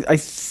Christmas. I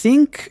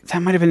think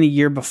that might have been the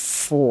year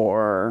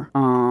before.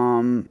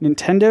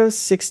 Nintendo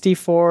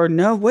 64.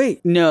 No, wait.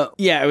 No.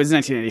 Yeah, it was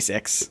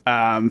 1986.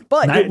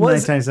 But it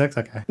was 1996.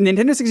 Okay.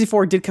 Nintendo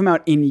 64 did come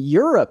out in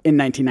Europe in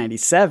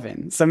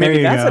 1997. So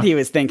maybe that's what he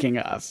was thinking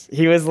of.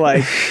 He was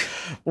like,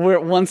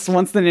 once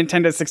the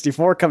Nintendo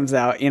 64 comes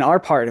out in our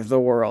part of the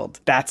world,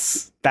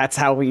 that's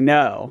how we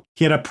know.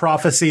 He had a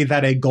prophecy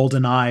that a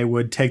golden eye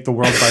would take the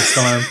world by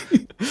storm.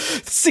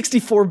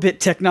 64-bit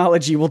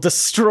technology will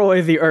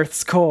destroy the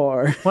Earth's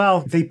core.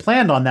 Well, they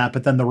planned on that,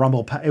 but then the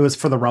Rumble Pack, it was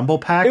for the Rumble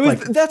Pack.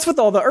 That's what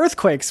all the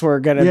earthquakes were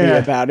going to be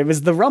about. It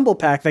was the Rumble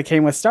Pack that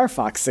came with Star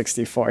Fox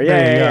 64.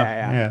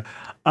 Yeah.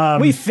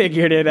 We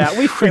figured it out.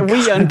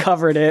 We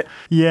uncovered it.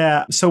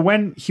 Yeah. So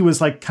when he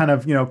was like kind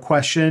of,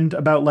 questioned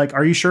about like,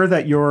 are you sure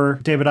that you're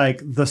David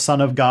Icke, the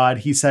son of God?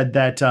 He said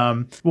that,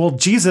 well,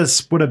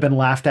 Jesus would have been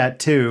laughed at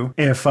too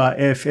if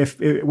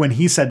when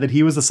he said that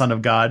he was the son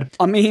of God.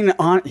 I mean,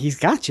 he's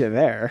got you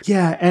there.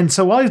 Yeah. And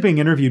so while he's being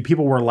interviewed,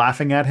 people were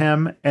laughing at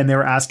him and they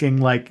were asking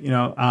like,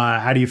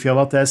 how do you feel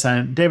about this?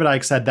 And David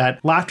Icke said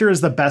that laughter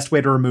is the best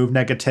way to remove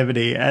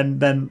negativity. And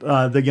then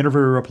the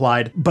interviewer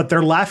replied, but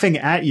they're laughing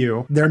at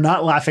you. They're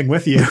not laughing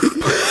with you.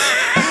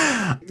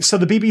 So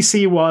the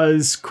BBC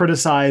was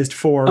criticized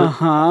for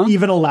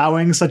even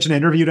allowing such an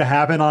interview to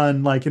happen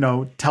on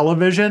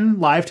television,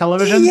 live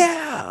television.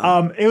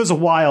 Yeah. It was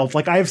wild.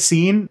 Like I've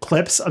seen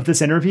clips of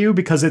this interview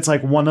because it's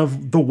like one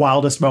of the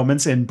wildest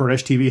moments in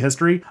British TV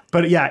history.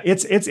 But yeah,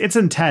 it's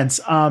intense.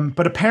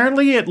 But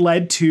apparently it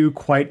led to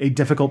quite a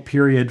difficult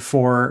period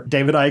for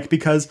David Icke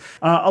because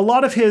a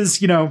lot of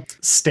his,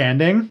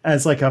 standing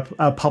as like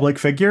a public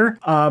figure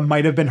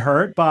might have been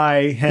hurt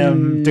by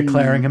him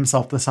declaring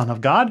himself the son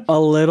of God. A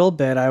little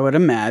bit, I would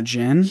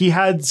imagine. He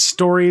had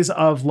stories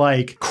of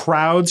like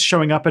crowds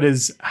showing up at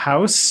his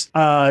house,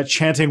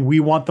 chanting,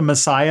 "We want the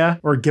Messiah,"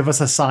 or "Give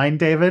us a sign,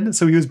 David."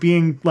 So he was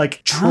being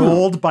like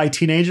trolled by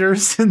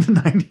teenagers in the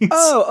 90s.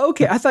 Oh,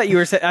 okay. I thought you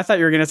were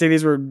going to say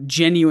these were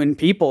genuine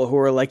people who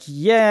were like,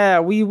 "Yeah,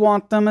 we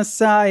want the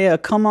Messiah.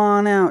 Come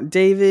on out,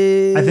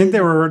 David." I think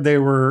they were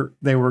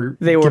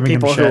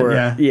people shit, who were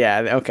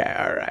okay,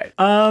 all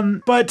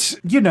right. But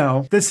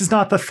this is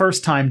not the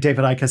first time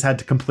David Icke has had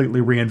to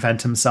completely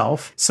reinvent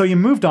himself. So he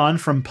moved on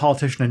from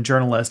politician and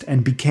journalist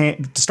and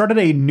started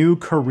a new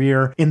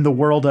career in the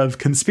world of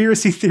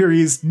conspiracy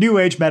theories, New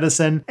Age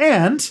medicine,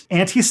 and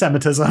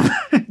anti-Semitism.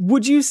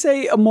 Would you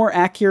say a more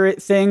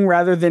accurate thing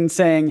rather than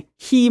saying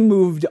he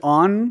moved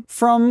on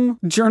from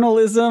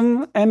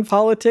journalism and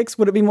politics?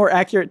 Would it be more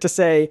accurate to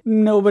say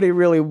nobody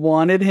really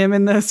wanted him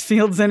in those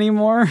fields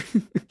anymore?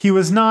 He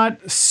was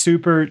not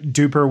super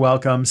duper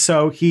welcome.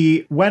 So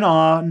he went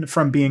on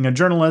from being a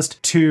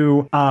journalist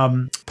to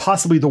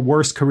possibly the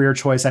worst career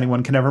choice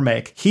anyone can ever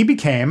make. He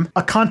became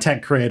a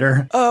content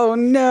creator. Oh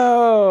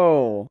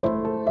no.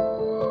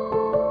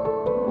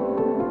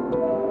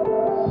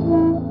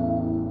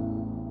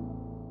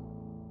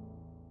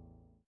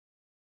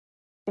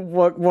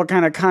 What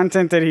kind of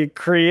content did he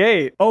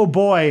create? Oh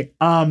boy,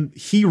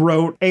 he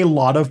wrote a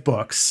lot of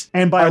books,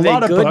 and by Are a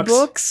lot of good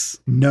books?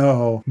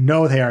 No,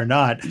 they are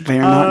not. They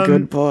are not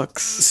good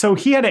books. So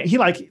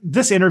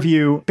this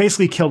interview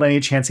basically killed any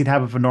chance he'd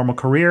have of a normal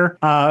career.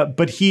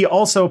 But he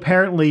also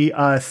apparently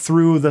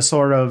through the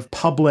sort of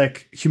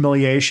public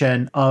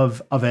humiliation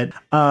of it,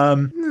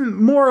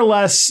 more or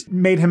less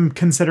made him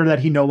consider that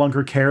he no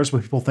longer cares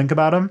what people think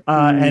about him,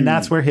 and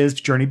that's where his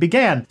journey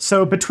began.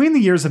 So between the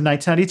years of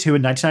 1992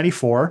 and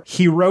 1994.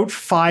 He wrote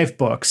 5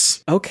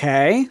 books.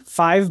 Okay.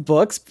 5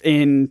 books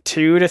in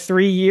 2 to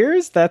 3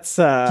 years? That's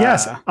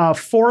Yes.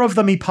 4 of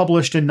them he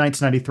published in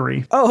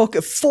 1993. Oh,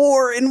 okay.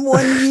 4 in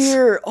 1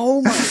 year.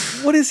 Oh my,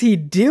 what is he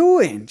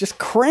doing? Just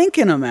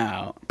cranking them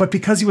out. But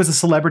because he was a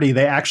celebrity,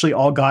 they actually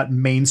all got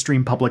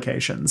mainstream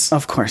publications.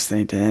 Of course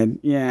they did.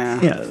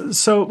 Yeah. Yeah.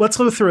 So let's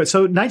go through it.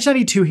 So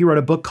 1992, he wrote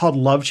a book called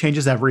Love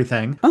Changes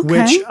Everything,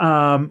 which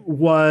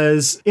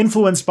was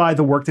influenced by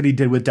the work that he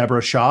did with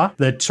Deborah Shaw,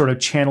 the sort of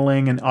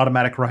channeling and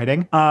automatic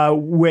writing,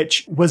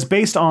 which was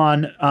based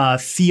on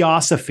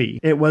theosophy.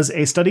 It was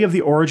a study of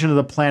the origin of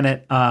the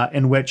planet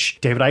in which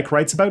David Icke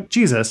writes about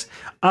Jesus.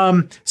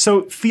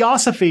 So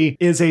theosophy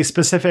is a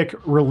specific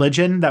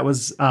religion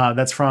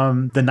that's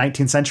from the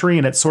 19th century,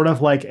 and it's sort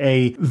of like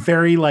a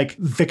very like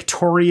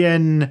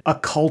Victorian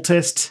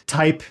occultist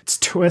type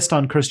twist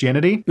on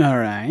Christianity. All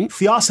right.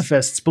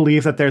 Theosophists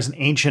believe that there's an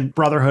ancient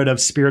brotherhood of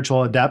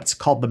spiritual adepts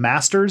called the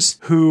Masters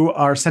who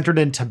are centered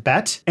in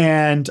Tibet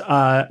and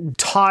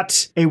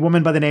taught a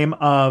woman by the name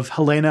of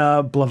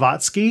Helena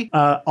Blavatsky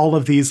all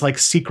of these like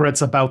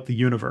secrets about the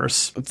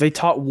universe. They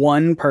taught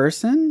one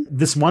person?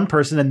 This one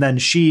person, and then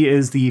she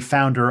is the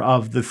founder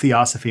of the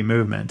Theosophy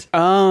movement.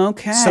 Oh,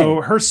 okay.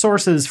 So her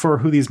sources for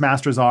who these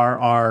masters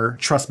are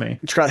trust me.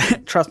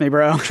 Trust me,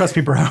 bro. Trust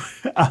me, bro.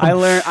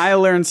 I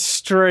learned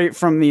straight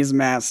from these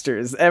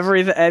masters.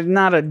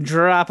 Not a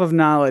drop of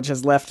knowledge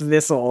has left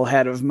this old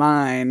head of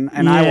mine,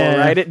 and I will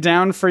write it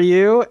down for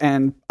you,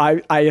 and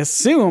I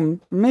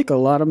assume make a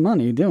lot of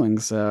money doing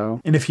so.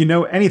 And if you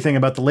know anything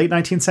about the late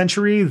 19th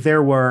century,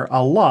 there were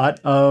a lot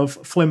of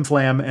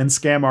flim-flam and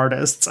scam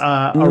artists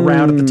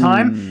around at the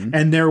time,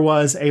 and there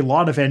was a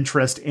lot of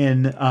interest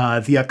in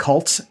the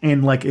occult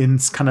and like in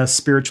kind of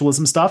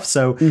spiritualism stuff.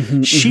 So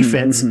she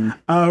fits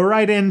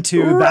right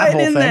into that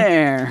whole thing.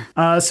 There.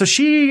 So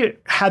she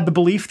had the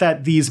belief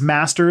that these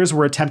masters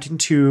were attempting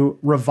to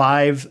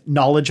revive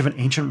knowledge of an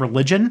ancient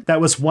religion that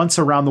was once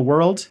around the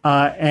world,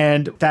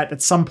 and that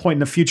at some point in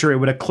the future it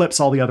would eclipse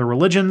all the other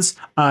religions.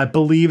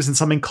 Believes in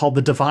something called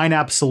the divine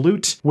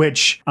absolute,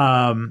 which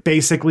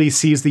basically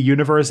sees the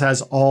universe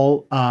as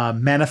all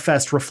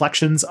manifest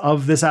reflections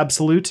of this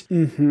absolute.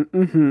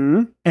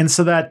 And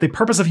so that the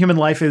purpose of human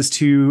life is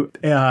to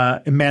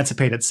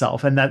emancipate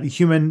itself, and that the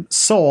human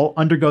soul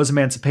undergoes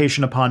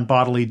emancipation upon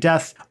bodily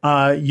death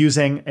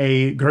using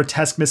a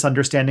grotesque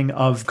misunderstanding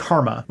of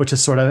karma, which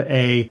is sort of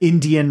a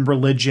Indian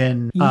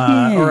religion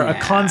or a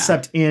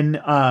concept in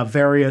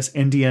various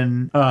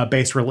Indian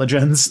based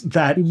religions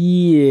that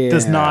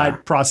does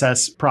not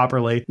process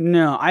properly.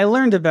 No, I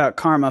learned about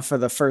karma for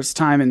the first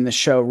time in the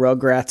show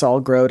Rugrats All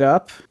Growed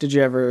Up. Did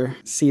you ever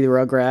see the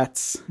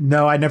Rugrats?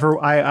 No, I never.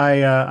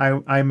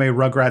 I'm a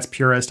Rugrats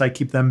purist. I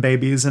keep them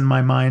babies in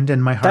my mind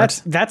and my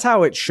heart. That's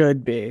how it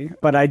should be.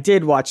 But I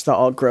did watch the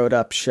All Growed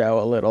Up show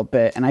a little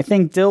bit, and I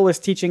think Dill was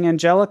teaching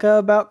Angelica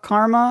about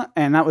karma,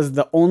 and that's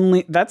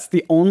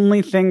the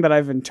only thing that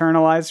I've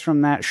internalized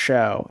from that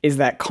show is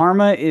that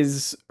karma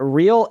is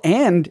real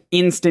and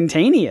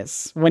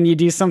instantaneous. When you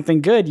do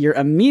something good, you're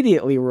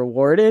immediately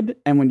rewarded,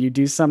 and when you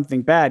do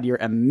something bad, you're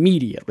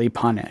immediately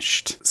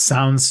punished.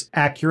 Sounds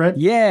accurate.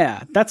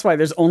 Yeah, that's why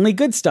there's only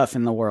good stuff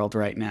in the world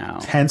right now.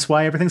 Hence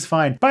why everything's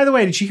fine. By the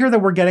way, did you hear that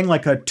we're getting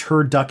like a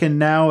turducken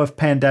now of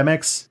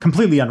pandemics?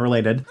 Completely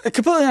unrelated.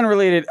 Completely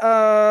unrelated.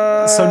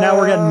 So now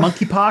we're getting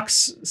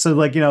monkeypox. So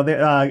like,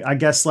 I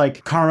guess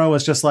like karma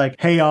was just like,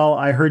 hey y'all,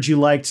 I heard you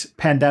liked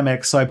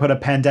pandemic, so I put a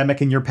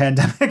pandemic in your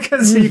pandemic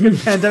so you can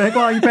pandemic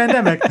while you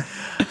pandemic.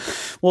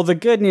 Well, the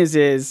good news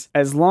is,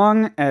 as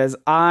long as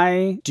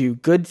I do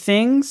good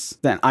things,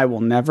 then I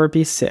will never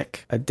be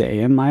sick a day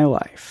in my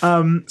life.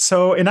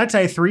 So in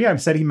 1993, I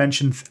said he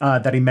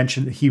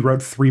mentioned he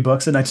wrote 3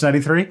 books in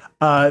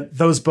 1993.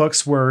 Those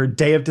books were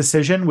Day of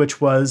Decision,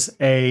 which was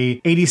a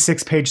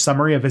 86-page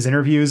summary of his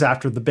interviews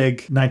after the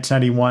big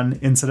 1991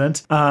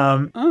 incident.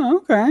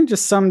 Okay.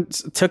 Just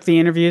took the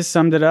interviews,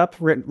 summed it up,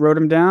 wrote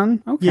them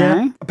down. Okay.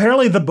 Yeah.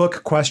 Apparently, the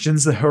book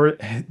questions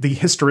the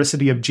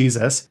historicity of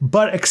Jesus,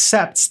 but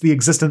accepts the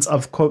existence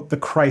of, quote, the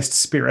Christ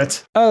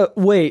spirit. Oh,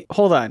 wait,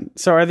 hold on.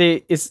 So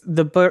is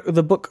the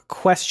book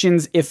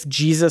questions if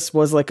Jesus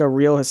was like a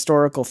real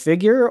historical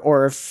figure,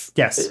 or if...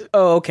 Yes.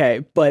 Oh,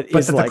 okay. But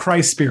the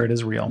Christ spirit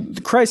is real.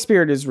 The Christ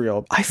spirit is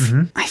real. I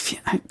feel,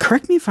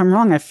 correct me if I'm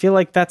wrong, I feel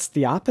like that's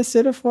the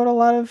opposite of what a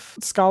lot of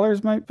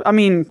scholars might... I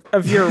mean,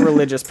 if you're a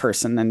religious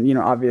person, then,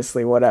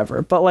 obviously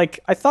whatever. But like,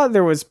 I thought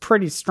there was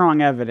pretty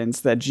strong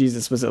evidence that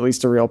Jesus was at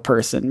least a real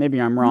person.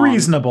 Maybe I'm wrong.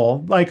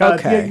 Reasonable. Like,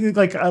 okay.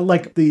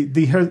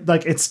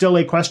 It's still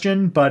a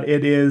question, but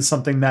it is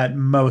something that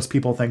most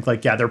people think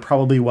like, yeah, there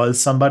probably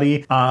was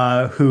somebody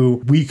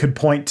who we could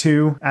point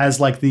to as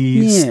like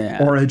the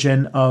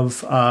origin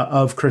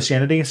of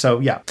Christianity. So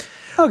yeah.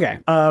 Okay.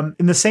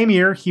 In the same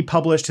year, he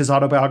published his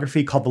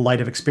autobiography called The Light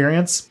of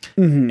Experience.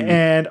 Mm-hmm.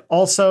 And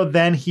also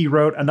then he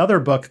wrote another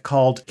book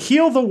called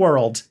Heal the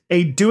World,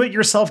 a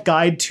do-it-yourself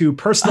guide to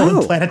personal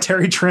and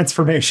planetary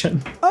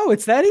transformation. Oh,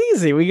 it's that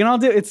easy. We can all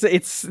do it.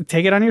 It's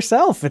take it on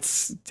yourself.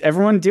 It's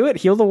everyone do it.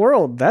 Heal the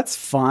world. That's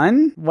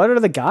fun. What are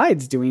the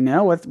guides? Do we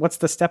know? What's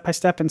the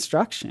step-by-step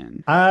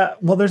instruction?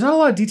 Well, there's not a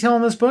lot of detail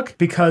in this book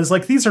because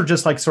like these are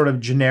just like sort of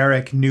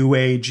generic new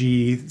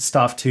agey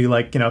stuff to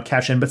like,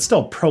 cash in, but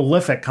still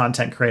prolific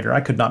content creator.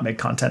 I could not make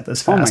content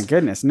this fast. Oh my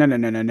goodness.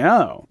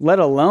 No. Let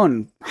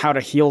alone how to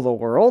heal the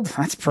world.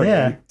 That's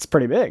it's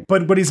pretty big.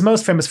 But what he's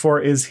most famous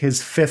for is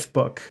his fourth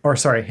book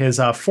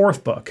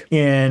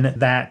in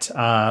that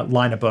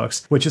line of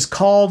books, which is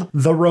called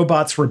The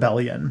Robots'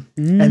 Rebellion.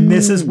 And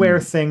this is where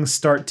things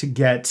start to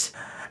get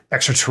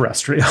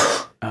extraterrestrial.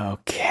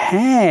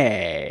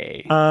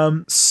 Okay.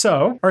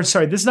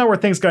 This is not where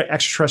things get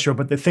extraterrestrial,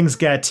 but the things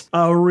get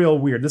real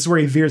weird. This is where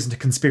he veers into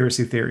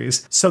conspiracy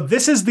theories. So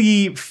this is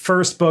the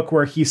first book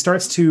where he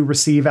starts to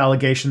receive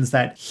allegations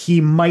that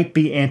he might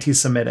be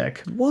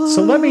anti-Semitic. What?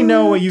 So let me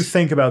know what you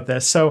think about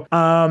this. So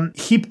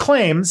he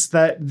claims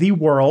that the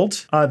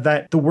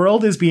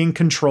world is being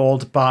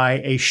controlled by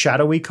a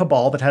shadowy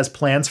cabal that has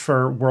plans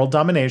for world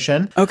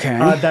domination. Okay.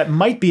 That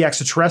might be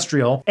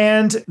extraterrestrial,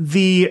 and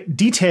the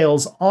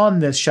details on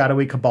this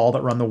shadowy cabal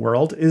that run the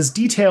world is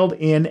detailed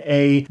in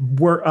a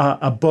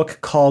book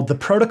called The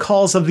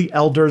Protocols of the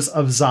Elders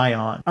of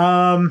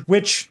Zion,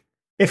 which,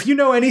 if you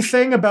know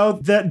anything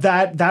about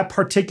that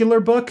particular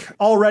book,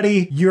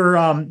 already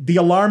the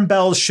alarm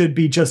bells should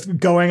be just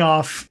going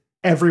off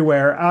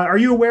everywhere. Are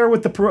you aware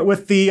with the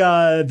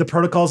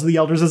Protocols of the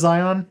Elders of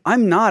Zion?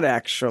 I'm not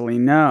actually,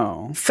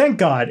 no. Thank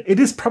God. It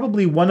is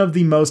probably one of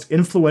the most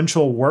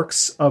influential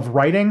works of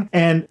writing,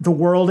 and the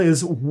world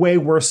is way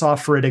worse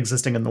off for it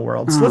existing in the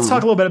world. So let's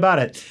talk a little bit about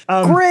it.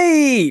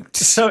 Great!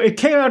 So it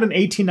came out in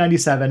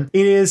 1897.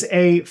 It is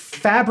a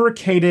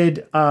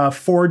fabricated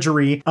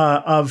forgery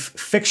of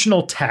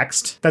fictional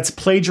text that's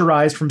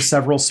plagiarized from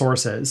several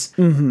sources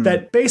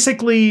that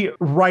basically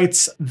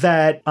writes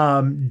that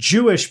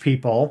Jewish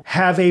people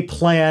have a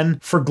plan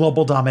for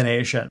global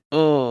domination.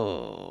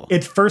 Oh.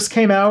 It first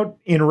came out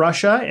in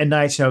Russia in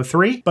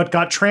 1903, but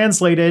got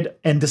translated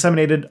and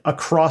disseminated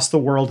across the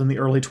world in the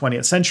early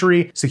 20th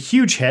century. It's a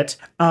huge hit.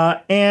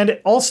 And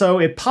also,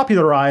 it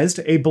popularized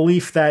a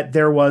belief that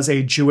there was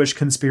a Jewish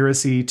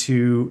conspiracy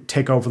to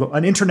take over,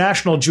 an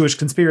international Jewish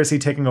conspiracy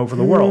taking over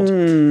the world.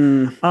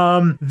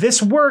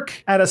 This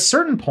work, at a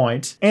certain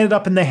point, ended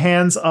up in the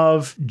hands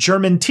of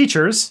German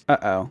teachers.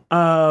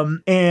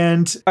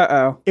 And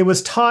it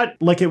was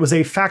taught like it was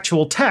a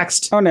factual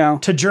text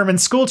to German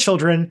school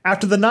children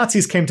after the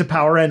Nazis came to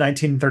power in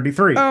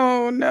 1933.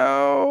 Oh,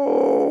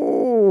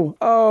 no.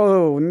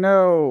 Oh,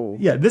 no.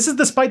 Yeah, this is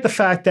despite the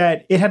fact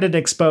that it had been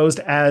exposed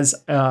as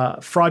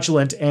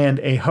fraudulent and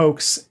a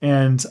hoax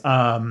and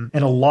a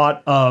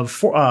lot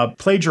of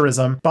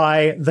plagiarism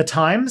by The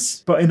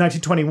Times in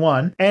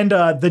 1921 and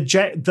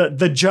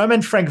the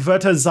German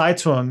Frankfurter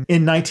Zeitung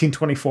in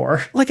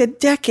 1924. Like a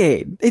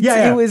decade.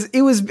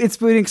 It's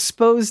been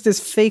exposed as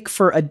fake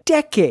for a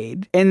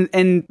decade,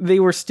 and they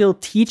were still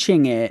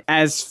teaching it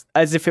as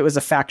if it was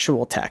a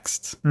factual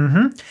text.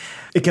 Mm-hmm.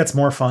 It gets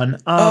more fun.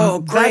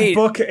 Great. That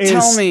book is,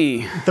 tell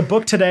me. The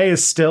book today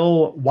is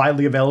still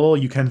widely available.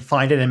 You can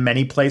find it in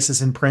many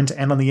places in print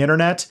and on the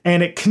internet.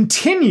 And it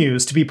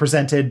continues to be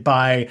presented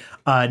by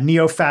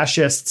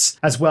neo-fascists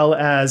as well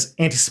as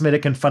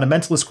anti-Semitic and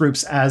fundamentalist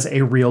groups as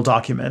a real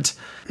document.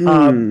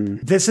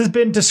 This has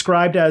been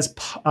described as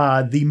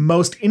the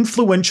most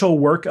influential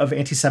work of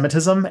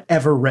anti-Semitism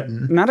ever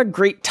written. Not a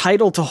great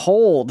title to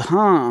hold,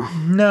 huh?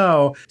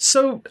 No.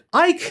 So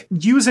Icke,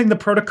 using the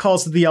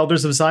protocols of the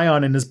Elders of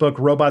Zion in his book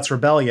Robots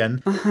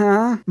Rebellion,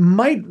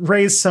 might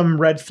raise some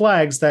red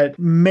flags that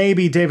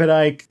maybe David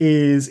Icke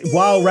is,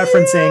 while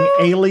referencing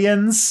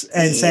aliens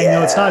and saying,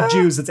 no, it's not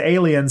Jews, it's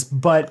aliens,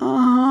 but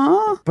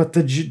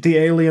the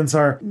aliens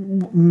are...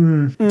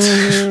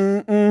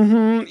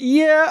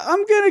 Yeah,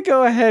 I'm going to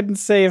go ahead and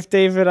say if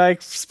David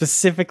Icke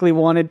specifically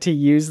wanted to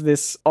use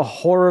this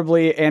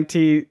horribly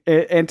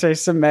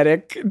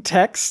anti-Semitic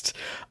text,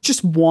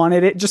 just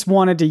wanted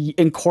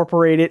to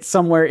incorporate it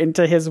somewhere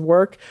into his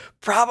work,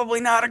 probably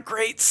not a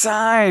great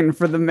sign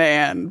for the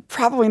man.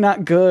 Probably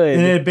not good.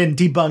 And it had been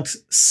debunked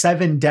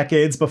 7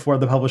 decades before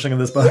the publishing of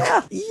this book.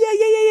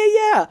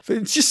 Yeah.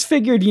 Just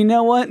figured, you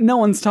know what? No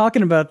one's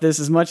talking about this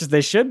as much as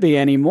they should be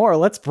anymore.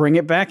 Let's bring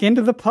it back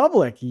into the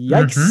public.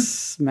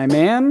 Yikes, my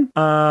man.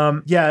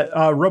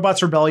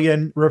 Robots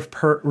Rebellion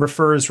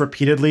refers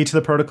repeatedly to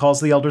the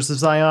protocols of the Elders of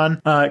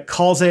Zion.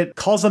 Calls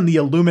them the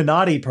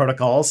Illuminati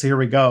protocols. Here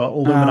we go,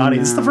 Illuminati.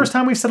 This is the first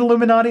time we've said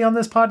Illuminati on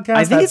this podcast.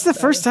 I think it's the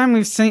first time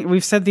we've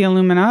said the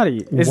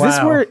Illuminati.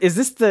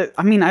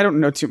 I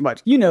don't know too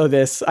much. You know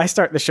this. I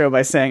start the show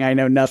by saying I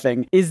know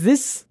nothing. Is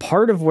this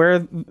part of where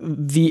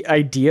the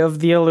idea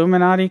of the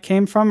Illuminati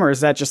came from, or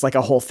is that just like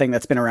a whole thing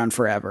that's been around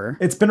forever?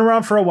 It's been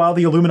around for a while.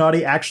 The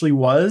Illuminati actually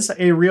was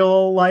a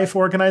real life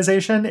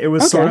organization. It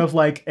was sort of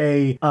like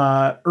a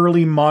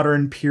early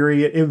modern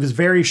period. It was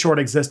very short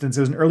existence. It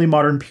was an early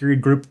modern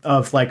period group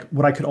of like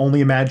what I could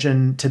only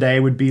imagine today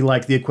would be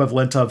like the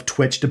equivalent of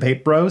Twitch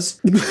debate bros.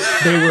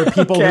 They were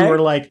people who were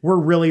like, we're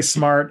really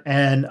smart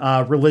and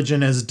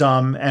religion is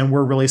dumb and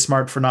we're really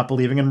smart for not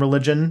believing in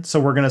religion.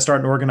 So we're going to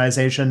start an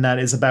organization that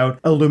is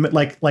about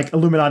like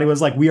Illuminati was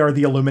like, we are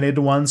the illuminated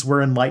ones.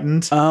 We're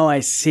enlightened. Oh, I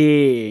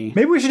see.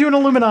 Maybe we should do an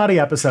Illuminati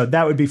episode.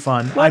 That would be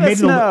fun. Let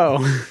us know.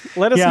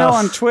 Let us know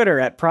on Twitter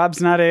at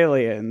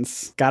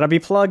probsnotaliens. Gotta be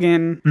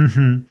plugging.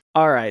 Mm-hmm.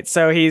 All right,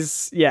 so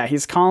he's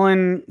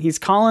calling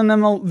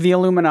them the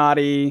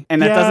Illuminati,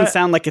 and that doesn't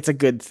sound like it's a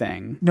good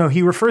thing. No,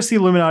 he refers to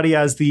the Illuminati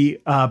as the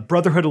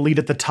Brotherhood elite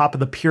at the top of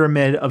the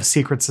pyramid of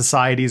secret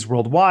societies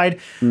worldwide,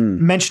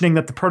 mentioning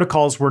that the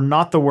protocols were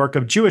not the work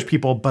of Jewish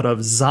people, but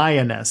of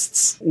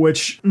Zionists,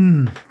 which,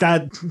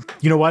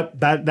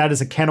 that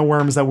is a can of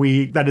worms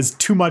that is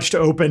too much to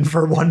open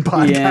for one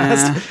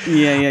podcast.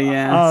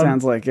 Yeah.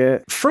 Sounds like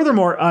it.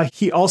 Furthermore,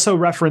 he also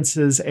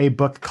references a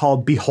book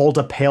called Behold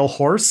a Pale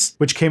Horse,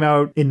 which came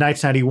out in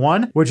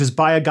 1991, which is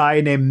by a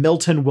guy named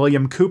Milton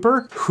William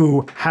Cooper,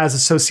 who has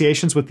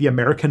associations with the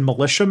American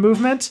Militia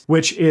Movement,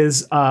 which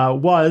was,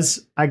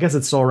 I guess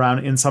it's still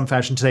around in some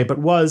fashion today, but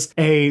was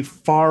a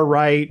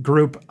far-right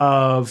group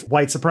of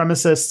white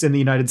supremacists in the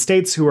United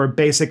States who are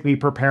basically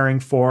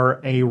preparing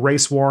for a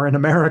race war in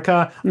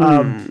America.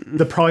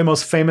 The probably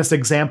most famous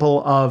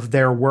example of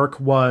their work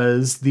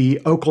was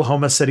the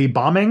Oklahoma City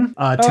bombing,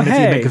 Timothy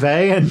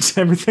McVeigh and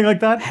everything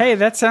like that. Hey,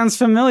 that sounds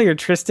familiar,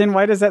 Tristan.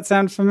 Why does that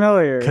sound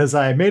familiar? Because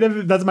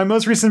that's my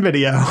most recent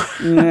video.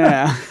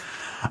 Yeah.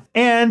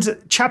 And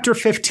chapter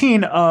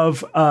 15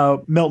 of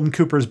Milton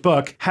Cooper's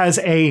book has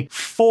a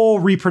full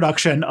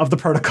reproduction of the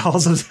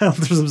protocols of the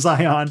Elders of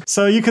Zion.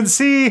 So you can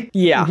see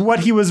what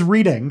he was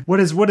reading,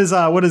 what his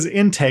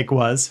intake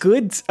was.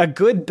 A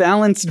good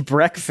balanced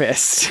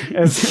breakfast.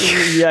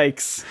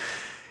 Yikes.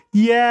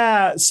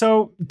 Yeah,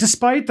 so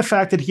despite the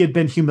fact that he had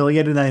been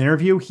humiliated in that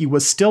interview, he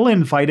was still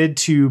invited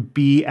to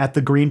be at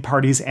the Green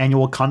Party's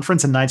annual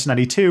conference in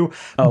 1992.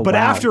 But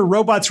after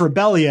Robots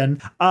Rebellion,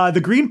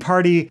 the Green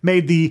Party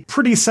made the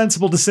pretty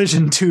sensible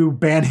decision to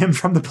ban him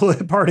from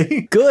the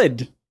party.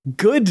 Good.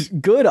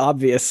 Good,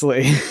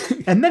 obviously.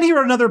 And then he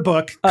wrote another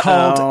book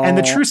called And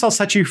the Truth Shall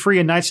Set You Free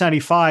in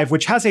 1995,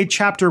 which has a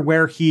chapter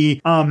where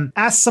he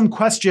asks some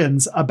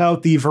questions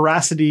about the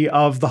veracity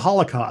of the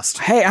Holocaust.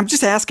 Hey, I'm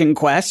just asking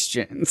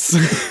questions.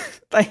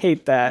 I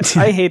hate that.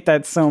 I hate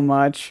that so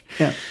much.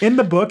 Yeah. In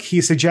the book, he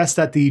suggests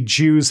that the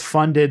Jews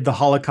funded the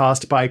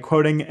Holocaust by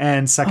quoting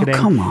and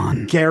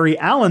seconding Gary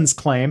Allen's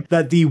claim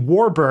that the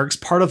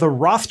Warburgs, part of the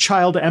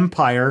Rothschild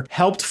Empire,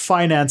 helped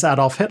finance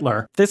Adolf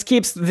Hitler.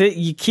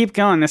 You keep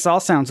going. This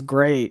all sounds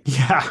great.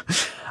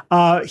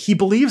 Yeah. He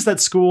believes that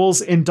schools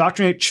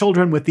indoctrinate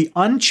children with the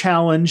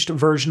unchallenged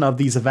version of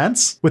these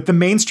events, with the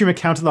mainstream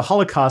account of the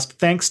Holocaust,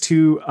 thanks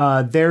to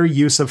their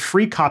use of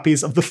free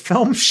copies of the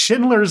film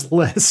Schindler's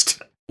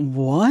List.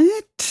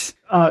 What?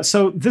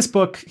 So this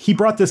book, he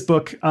brought this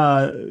book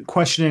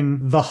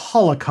questioning the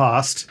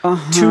Holocaust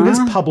to his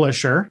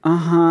publisher,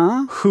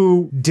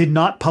 who did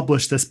not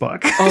publish this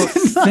book. Oh,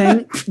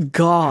 thank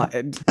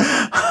God.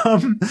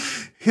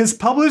 His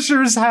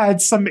publishers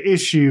had some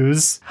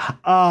issues,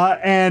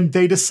 and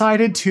they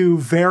decided to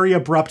very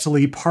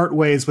abruptly part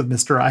ways with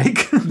Mr.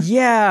 Ike.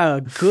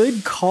 Yeah,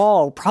 good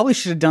call. Probably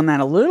should have done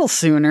that a little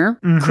sooner.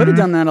 Could have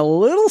done that a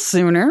little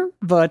sooner,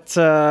 but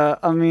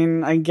I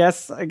mean, I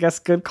guess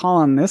good call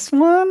on this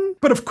one.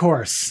 But of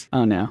course,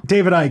 oh no,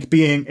 David Icke,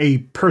 being a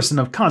person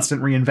of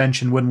constant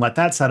reinvention, wouldn't let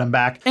that set him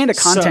back. And a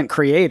content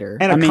creator.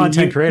 And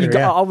content creator,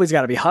 you always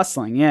got to be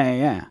hustling.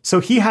 Yeah.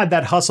 So he had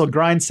that hustle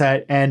grind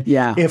set, and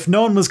if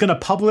no one was going to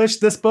publish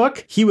this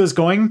book, he was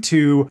going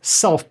to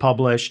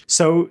self-publish.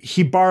 So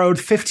he borrowed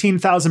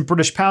 15,000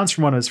 British pounds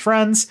from one of his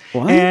friends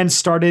and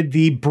started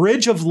the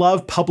Bridge of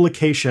Love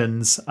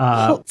Publications.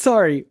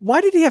 Sorry,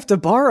 why did he have to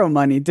borrow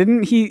money?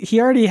 Didn't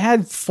he already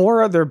had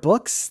 4 other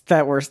books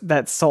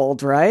that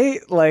sold,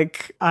 right? Like,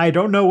 I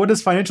don't know what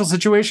his financial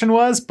situation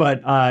was,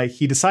 but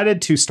he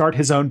decided to start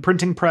his own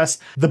printing press.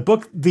 The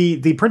book,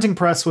 the printing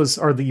press was,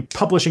 or the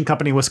publishing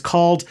company was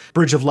called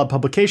Bridge of Love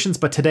Publications,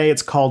 but today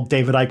it's called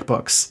David Icke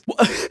Books.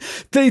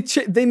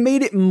 They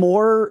made it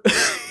more.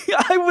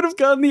 I would have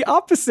gone the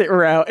opposite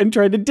route and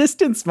tried to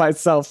distance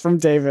myself from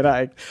David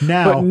Icke.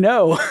 But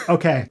no.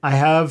 Okay, I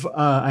have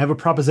a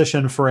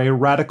proposition for a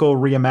radical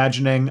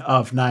reimagining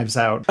of Knives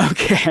Out.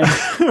 Okay,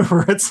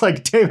 where it's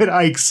like David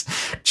Icke's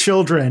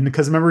children,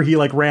 because remember he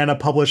like ran a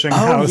publishing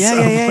house.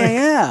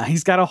 Yeah.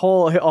 He's got a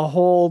whole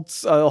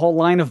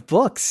line of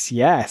books.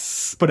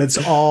 Yes, but it's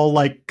all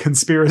like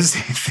conspiracy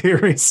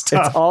theory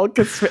stuff. It's all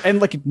and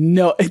like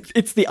no,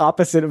 it's the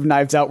opposite of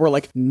Knives Out, where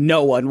like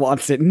no one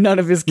wants it. None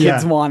of his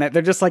kids want it.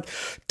 They're just like,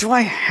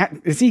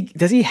 does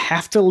he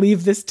have to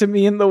leave this to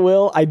me in the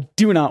will? I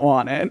do not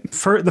want it.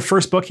 For the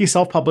first book he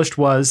self-published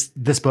was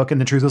this book, And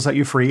the Truth Will Set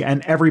You Free,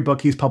 and every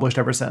book he's published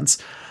ever since.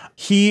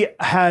 He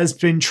has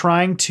been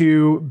trying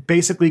to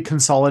basically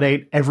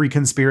consolidate every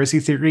conspiracy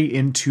theory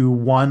into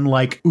one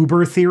like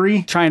Uber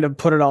theory. Trying to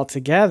put it all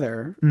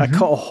together, a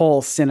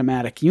whole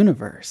cinematic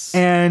universe.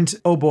 And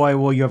oh boy,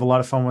 will you have a lot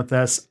of fun with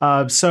this.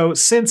 So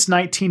since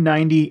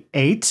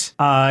 1998,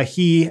 from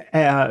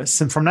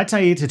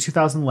 1998 to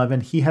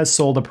 2011, he has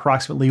sold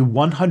approximately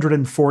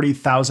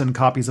 140,000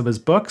 copies of his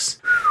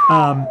books,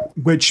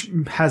 which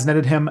has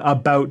netted him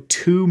about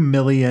 2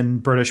 million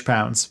British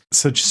pounds.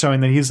 So just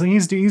showing that he's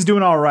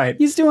doing all right.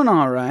 He's doing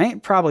all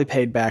right. Probably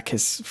paid back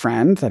his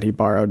friend that he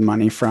borrowed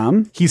money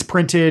from. He's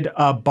printed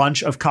a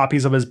bunch of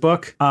copies of his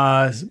book.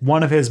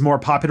 One of his more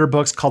popular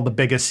books, called The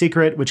Biggest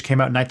Secret, which came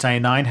out in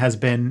 1999, has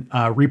been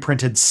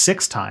reprinted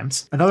 6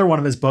 times. Another one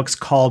of his books,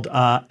 called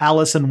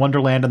Alice in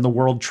Wonderland and the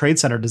World Trade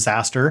Center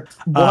Disaster.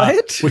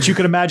 Which you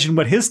can imagine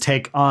what his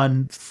take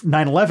on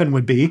 9/11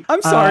 would be.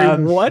 I'm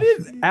sorry, what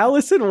is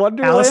Alice in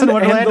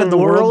Wonderland and the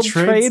World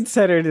Trade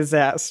Center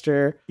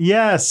Disaster?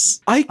 Yes.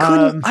 I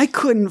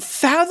couldn't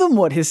fathom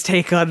what his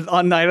take on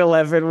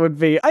 9/11 would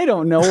be. I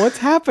don't know what's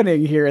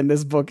happening here in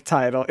this book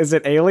title. Is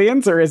it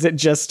aliens, or is it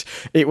just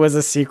it was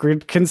a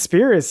secret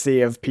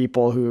conspiracy of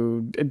people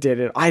who did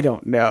it? I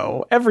don't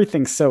know.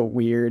 Everything's so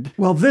weird.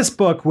 Well, this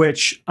book,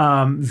 which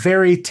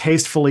very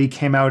tastefully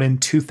came out in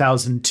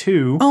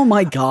 2002. Oh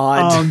my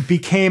God.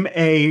 Became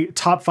a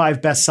top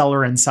 5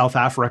 bestseller in South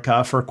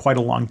Africa for quite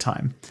a long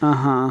time.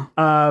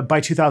 By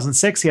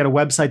 2006, he had a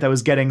website that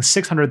was getting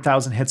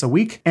 600,000 hits a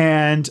week.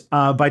 And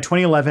by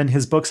 2011,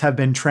 his books have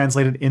been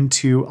translated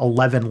into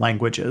 11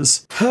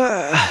 languages.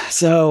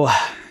 So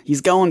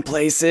he's going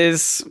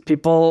places.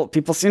 People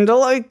seem to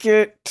like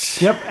it.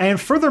 Yep. And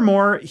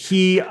furthermore,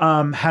 he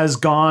has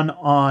gone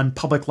on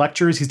public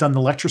lectures. He's done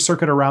the lecture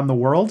circuit around the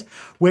world,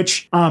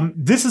 which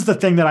this is the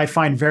thing that I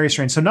find very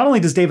strange. So not only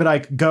does David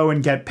Icke go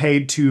and get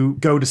paid to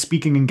go to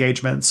speaking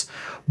engagements,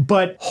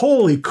 but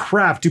holy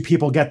crap, do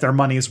people get their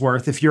money's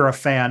worth if you're a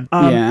fan.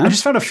 I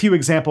just found a few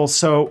examples.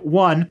 So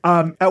one,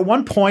 at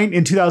one point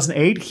in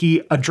 2008,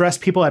 he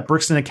addressed people at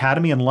Brixton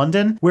Academy in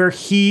London, where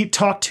he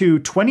talked to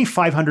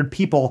 2,500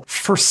 people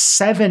for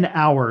 7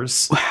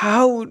 hours.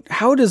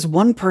 How does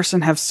one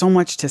person have so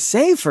much to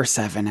say for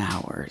 7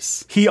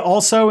 hours? He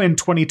also, in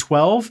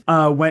 2012,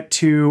 went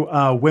to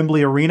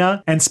Wembley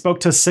Arena and spoke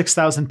to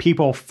 6,000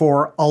 people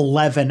for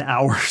 11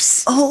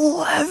 hours.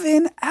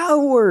 11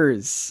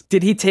 hours.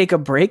 Did he take a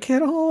break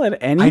at all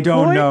at any point? I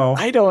don't know.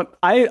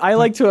 I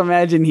like to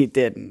imagine he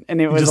didn't.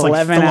 And it was just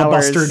 11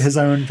 hours. Filibustered his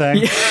own thing.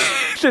 Yeah,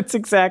 that's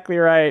exactly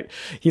right.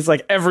 He's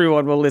like,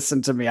 everyone will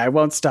listen to me. I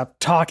won't stop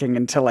talking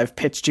until I've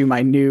pitched you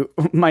my new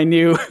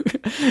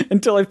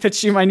until I've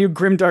pitched you my new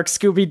grimdark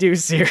Scooby-Doo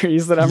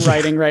series that I'm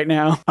writing right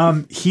now.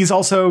 He's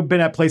also been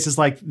at places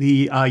like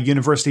the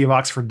University of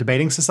Oxford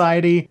Debating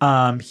Society.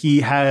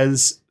 He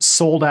has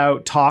sold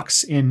out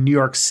talks in New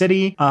York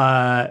City,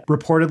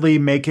 reportedly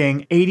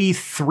making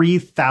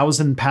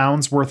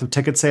 £83,000 worth of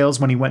ticket sales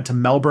when he went to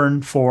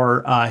Melbourne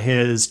for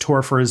his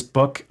tour for his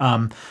book,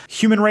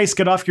 Human Race,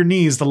 Get Off Your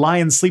Knees, The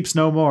Lion Sleeps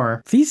No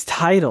More. These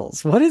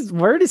titles,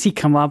 where does he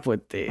come up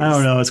with these? I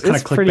don't know. It's kind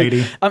of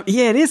clickbaity.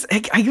 Yeah, it is.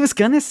 I was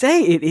going to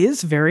say, it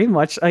is very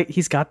much,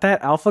 he's got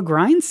that alpha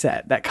grind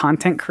set, that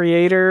content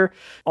creator,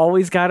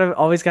 always got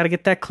to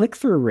get that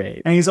click-through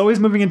rate. And he's always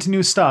moving into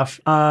new stuff.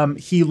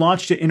 He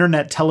launched an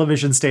internet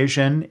television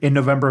station in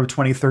November of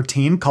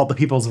 2013 called The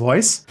People's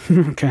Voice.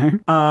 Okay.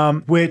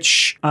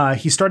 Which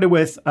he started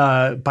with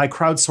by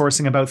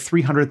crowdsourcing about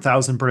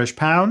 300,000 British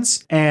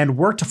pounds and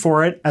worked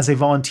for it as a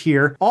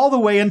volunteer all the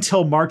way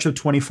until March of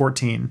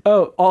 2014.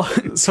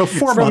 So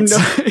 4 months.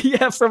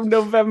 From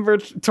November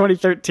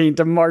 2013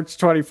 to March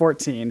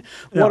 2014.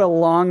 Yeah. What a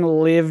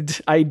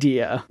long-lived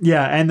idea.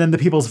 Yeah, and then The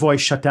People's Voice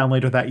shut down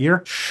later that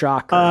year.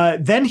 Shocker.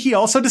 Then he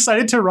also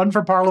decided to run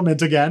for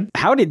parliament again.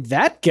 How did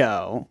that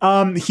go?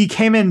 He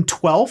came in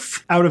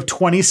 12th out of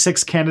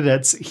 26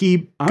 candidates.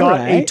 He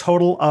got a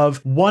total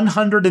of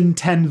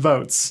 110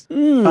 votes,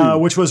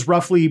 which was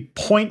roughly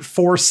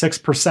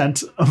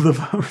 0.46% of the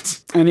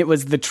votes. And it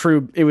was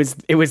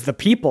the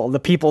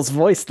people's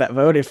voice that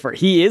voted for.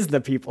 He is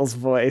the people's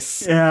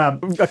voice. Yeah.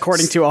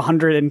 According to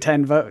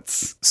 110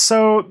 votes.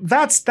 So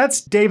that's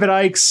David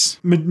Icke's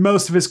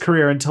most of his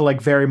career until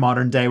like very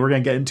modern day. We're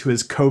going to get into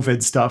his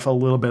COVID stuff a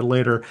little bit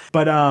later.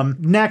 But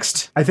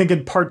next, I think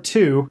in part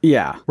 2,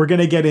 we're going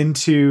to get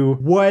into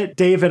what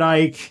David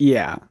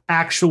Icke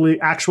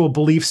actual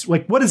beliefs,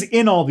 like what is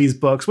in all these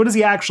books? What does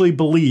he actually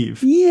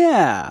believe?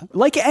 Yeah.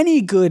 Like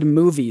any good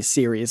movie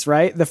series,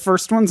 right? The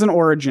first one's an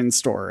origin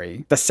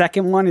story. The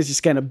second one is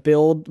just going to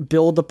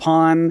build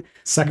upon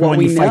second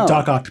one you fight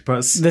Doc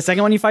Octopus. The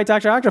second one you fight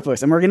Dr.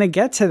 Octopus. And we're going to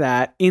get to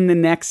that in the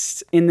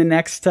next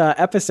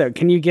episode.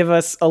 Can you give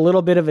us a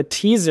little bit of a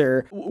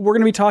teaser? We're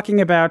going to be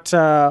talking about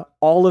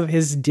all of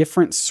his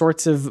different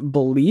sorts of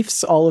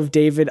beliefs, all of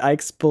David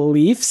Icke's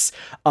beliefs.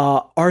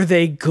 Are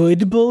they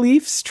good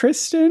beliefs,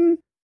 Tristan?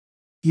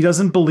 He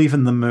doesn't believe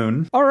in the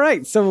moon. All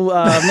right. So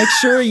make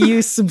sure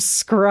you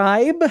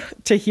subscribe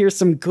to hear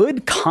some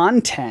good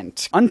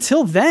content.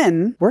 Until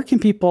then, where can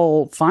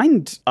people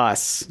find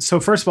us?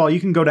 So first of all, you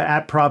can go to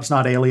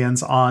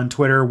 @ProbsNotAliens on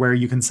Twitter, where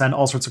you can send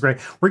all sorts of great.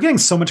 We're getting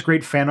so much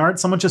great fan art.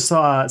 Someone just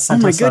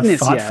sent us a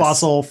Thought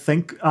Fossil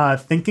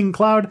thinking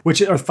cloud,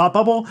 or Thought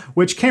Bubble,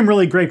 which came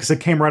really great because it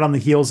came right on the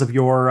heels of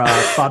your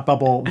Thought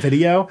Bubble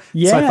video.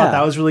 Yeah. So I thought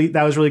that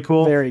was really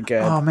cool. Very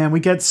good. Oh man, we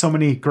get so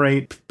many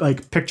great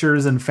like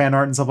pictures and fan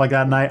art and stuff like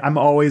that. And I'm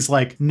always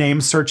like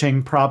name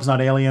searching Probs Not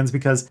Aliens,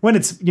 because when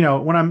it's,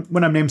 when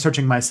I'm name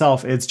searching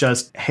myself, it's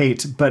just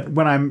hate. But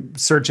when I'm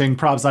searching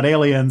Probs Not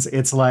Aliens,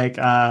 it's like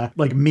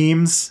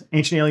memes,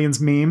 Ancient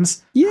Aliens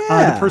memes.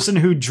 Yeah. The person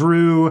who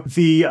drew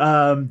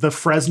the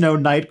Fresno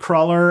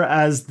Nightcrawler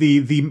as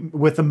the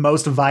with the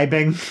most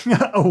vibing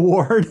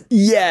award.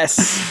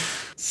 Yes.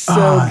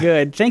 So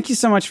good. Thank you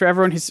so much for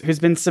everyone who's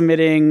been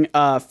submitting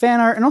fan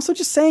art and also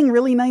just saying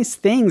really nice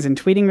things and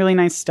tweeting really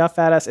nice stuff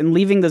at us and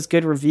leaving those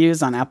good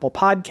reviews on Apple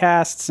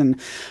Podcasts and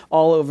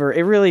all over.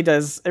 It really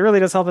does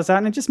help us out,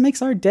 and it just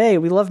makes our day.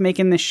 We love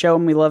making this show,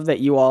 and we love that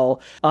you all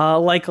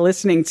like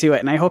listening to it.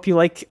 And I hope you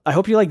like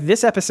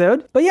this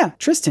episode. But yeah,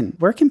 Tristan,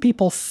 where can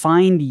people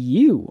find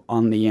you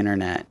on the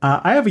internet?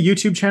 I have a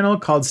YouTube channel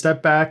called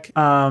Step Back,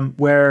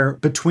 where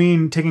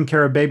between taking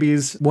care of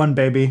one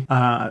baby,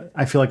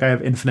 I feel like I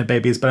have infinite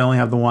babies, but I only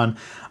have the one.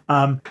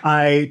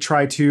 I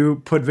try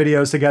to put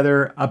videos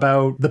together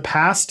about the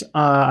past.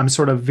 I'm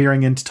sort of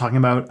veering into talking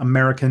about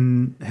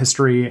American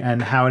history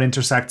and how it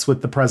intersects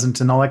with the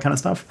present and all that kind of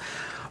stuff.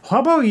 How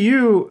about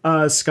you,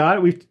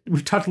 Scott? We've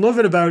talked a little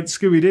bit about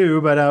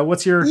Scooby-Doo, but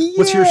what's your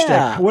shtick?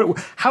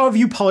 How have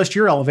you polished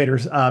your elevator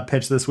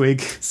pitch this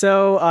week?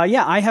 So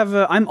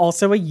I'm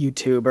also a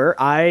YouTuber.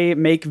 I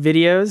make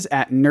videos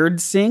at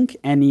NerdSync,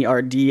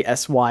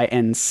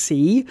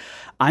 NERDSYNC.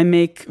 I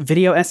make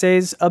video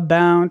essays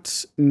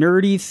about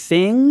nerdy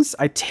things.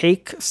 I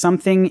take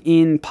something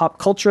in pop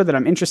culture that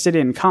I'm interested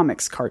in,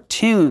 comics,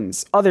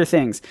 cartoons, other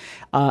things,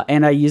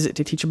 and I use it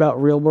to teach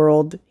about real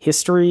world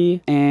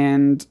history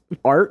and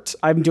art.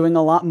 I'm doing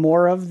a lot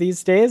more of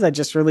these days. I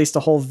just released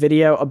a whole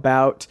video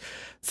about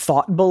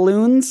thought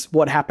balloons,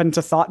 what happened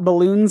to thought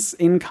balloons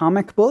in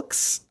comic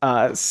books.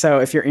 So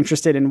if you're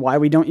interested in why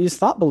we don't use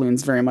thought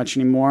balloons very much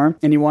anymore,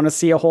 and you want to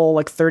see a whole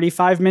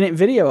 35-minute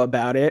video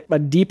about it, a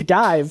deep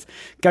dive,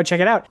 go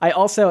check it out. I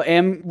also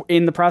am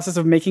in the process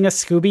of making a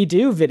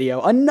Scooby-Doo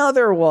video,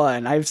 another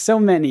one. I have so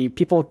many.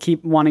 People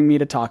keep wanting me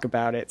to talk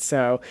about it.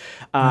 So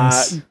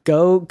Nice.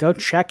 go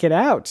check it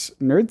out.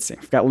 Nerdsync.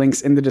 I've got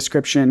links in the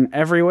description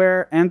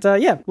everywhere. And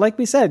like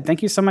we said,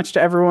 thank you so much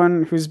to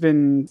everyone who's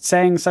been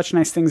saying such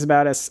nice things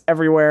about us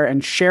everywhere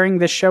and sharing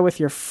this show with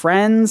your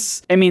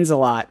friends. It means a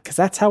lot because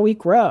that's how we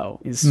grow,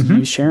 is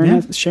you sharing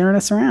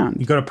us around.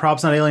 You go to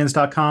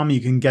propsnotaliens.com.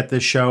 You can get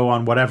this show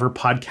on whatever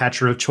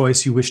podcatcher of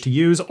choice you wish to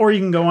use, or you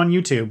can go on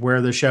YouTube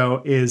where the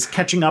show is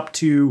catching up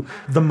to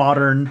the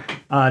modern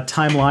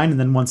timeline. And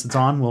then once it's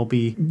on, you'll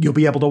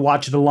be able to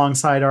watch it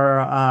alongside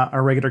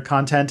our regular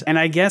content. And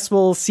I guess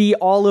we'll see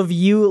all of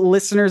you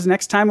listeners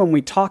next time when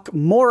we talk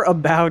more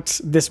about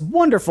this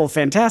wonderful,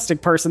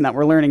 fantastic person that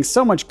we're learning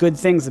so much good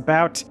things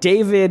about,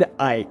 David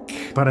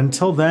Icke. But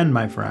until then,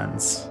 my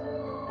friends,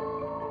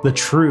 the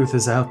truth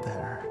is out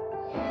there.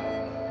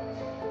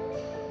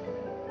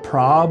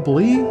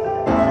 Probably.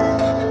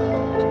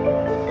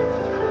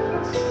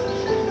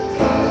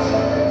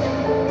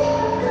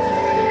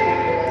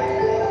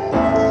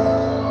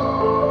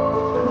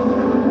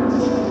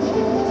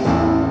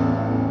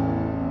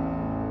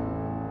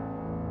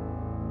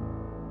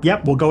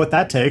 Yep, we'll go with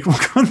that take. We'll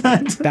go with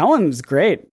that. That one's great.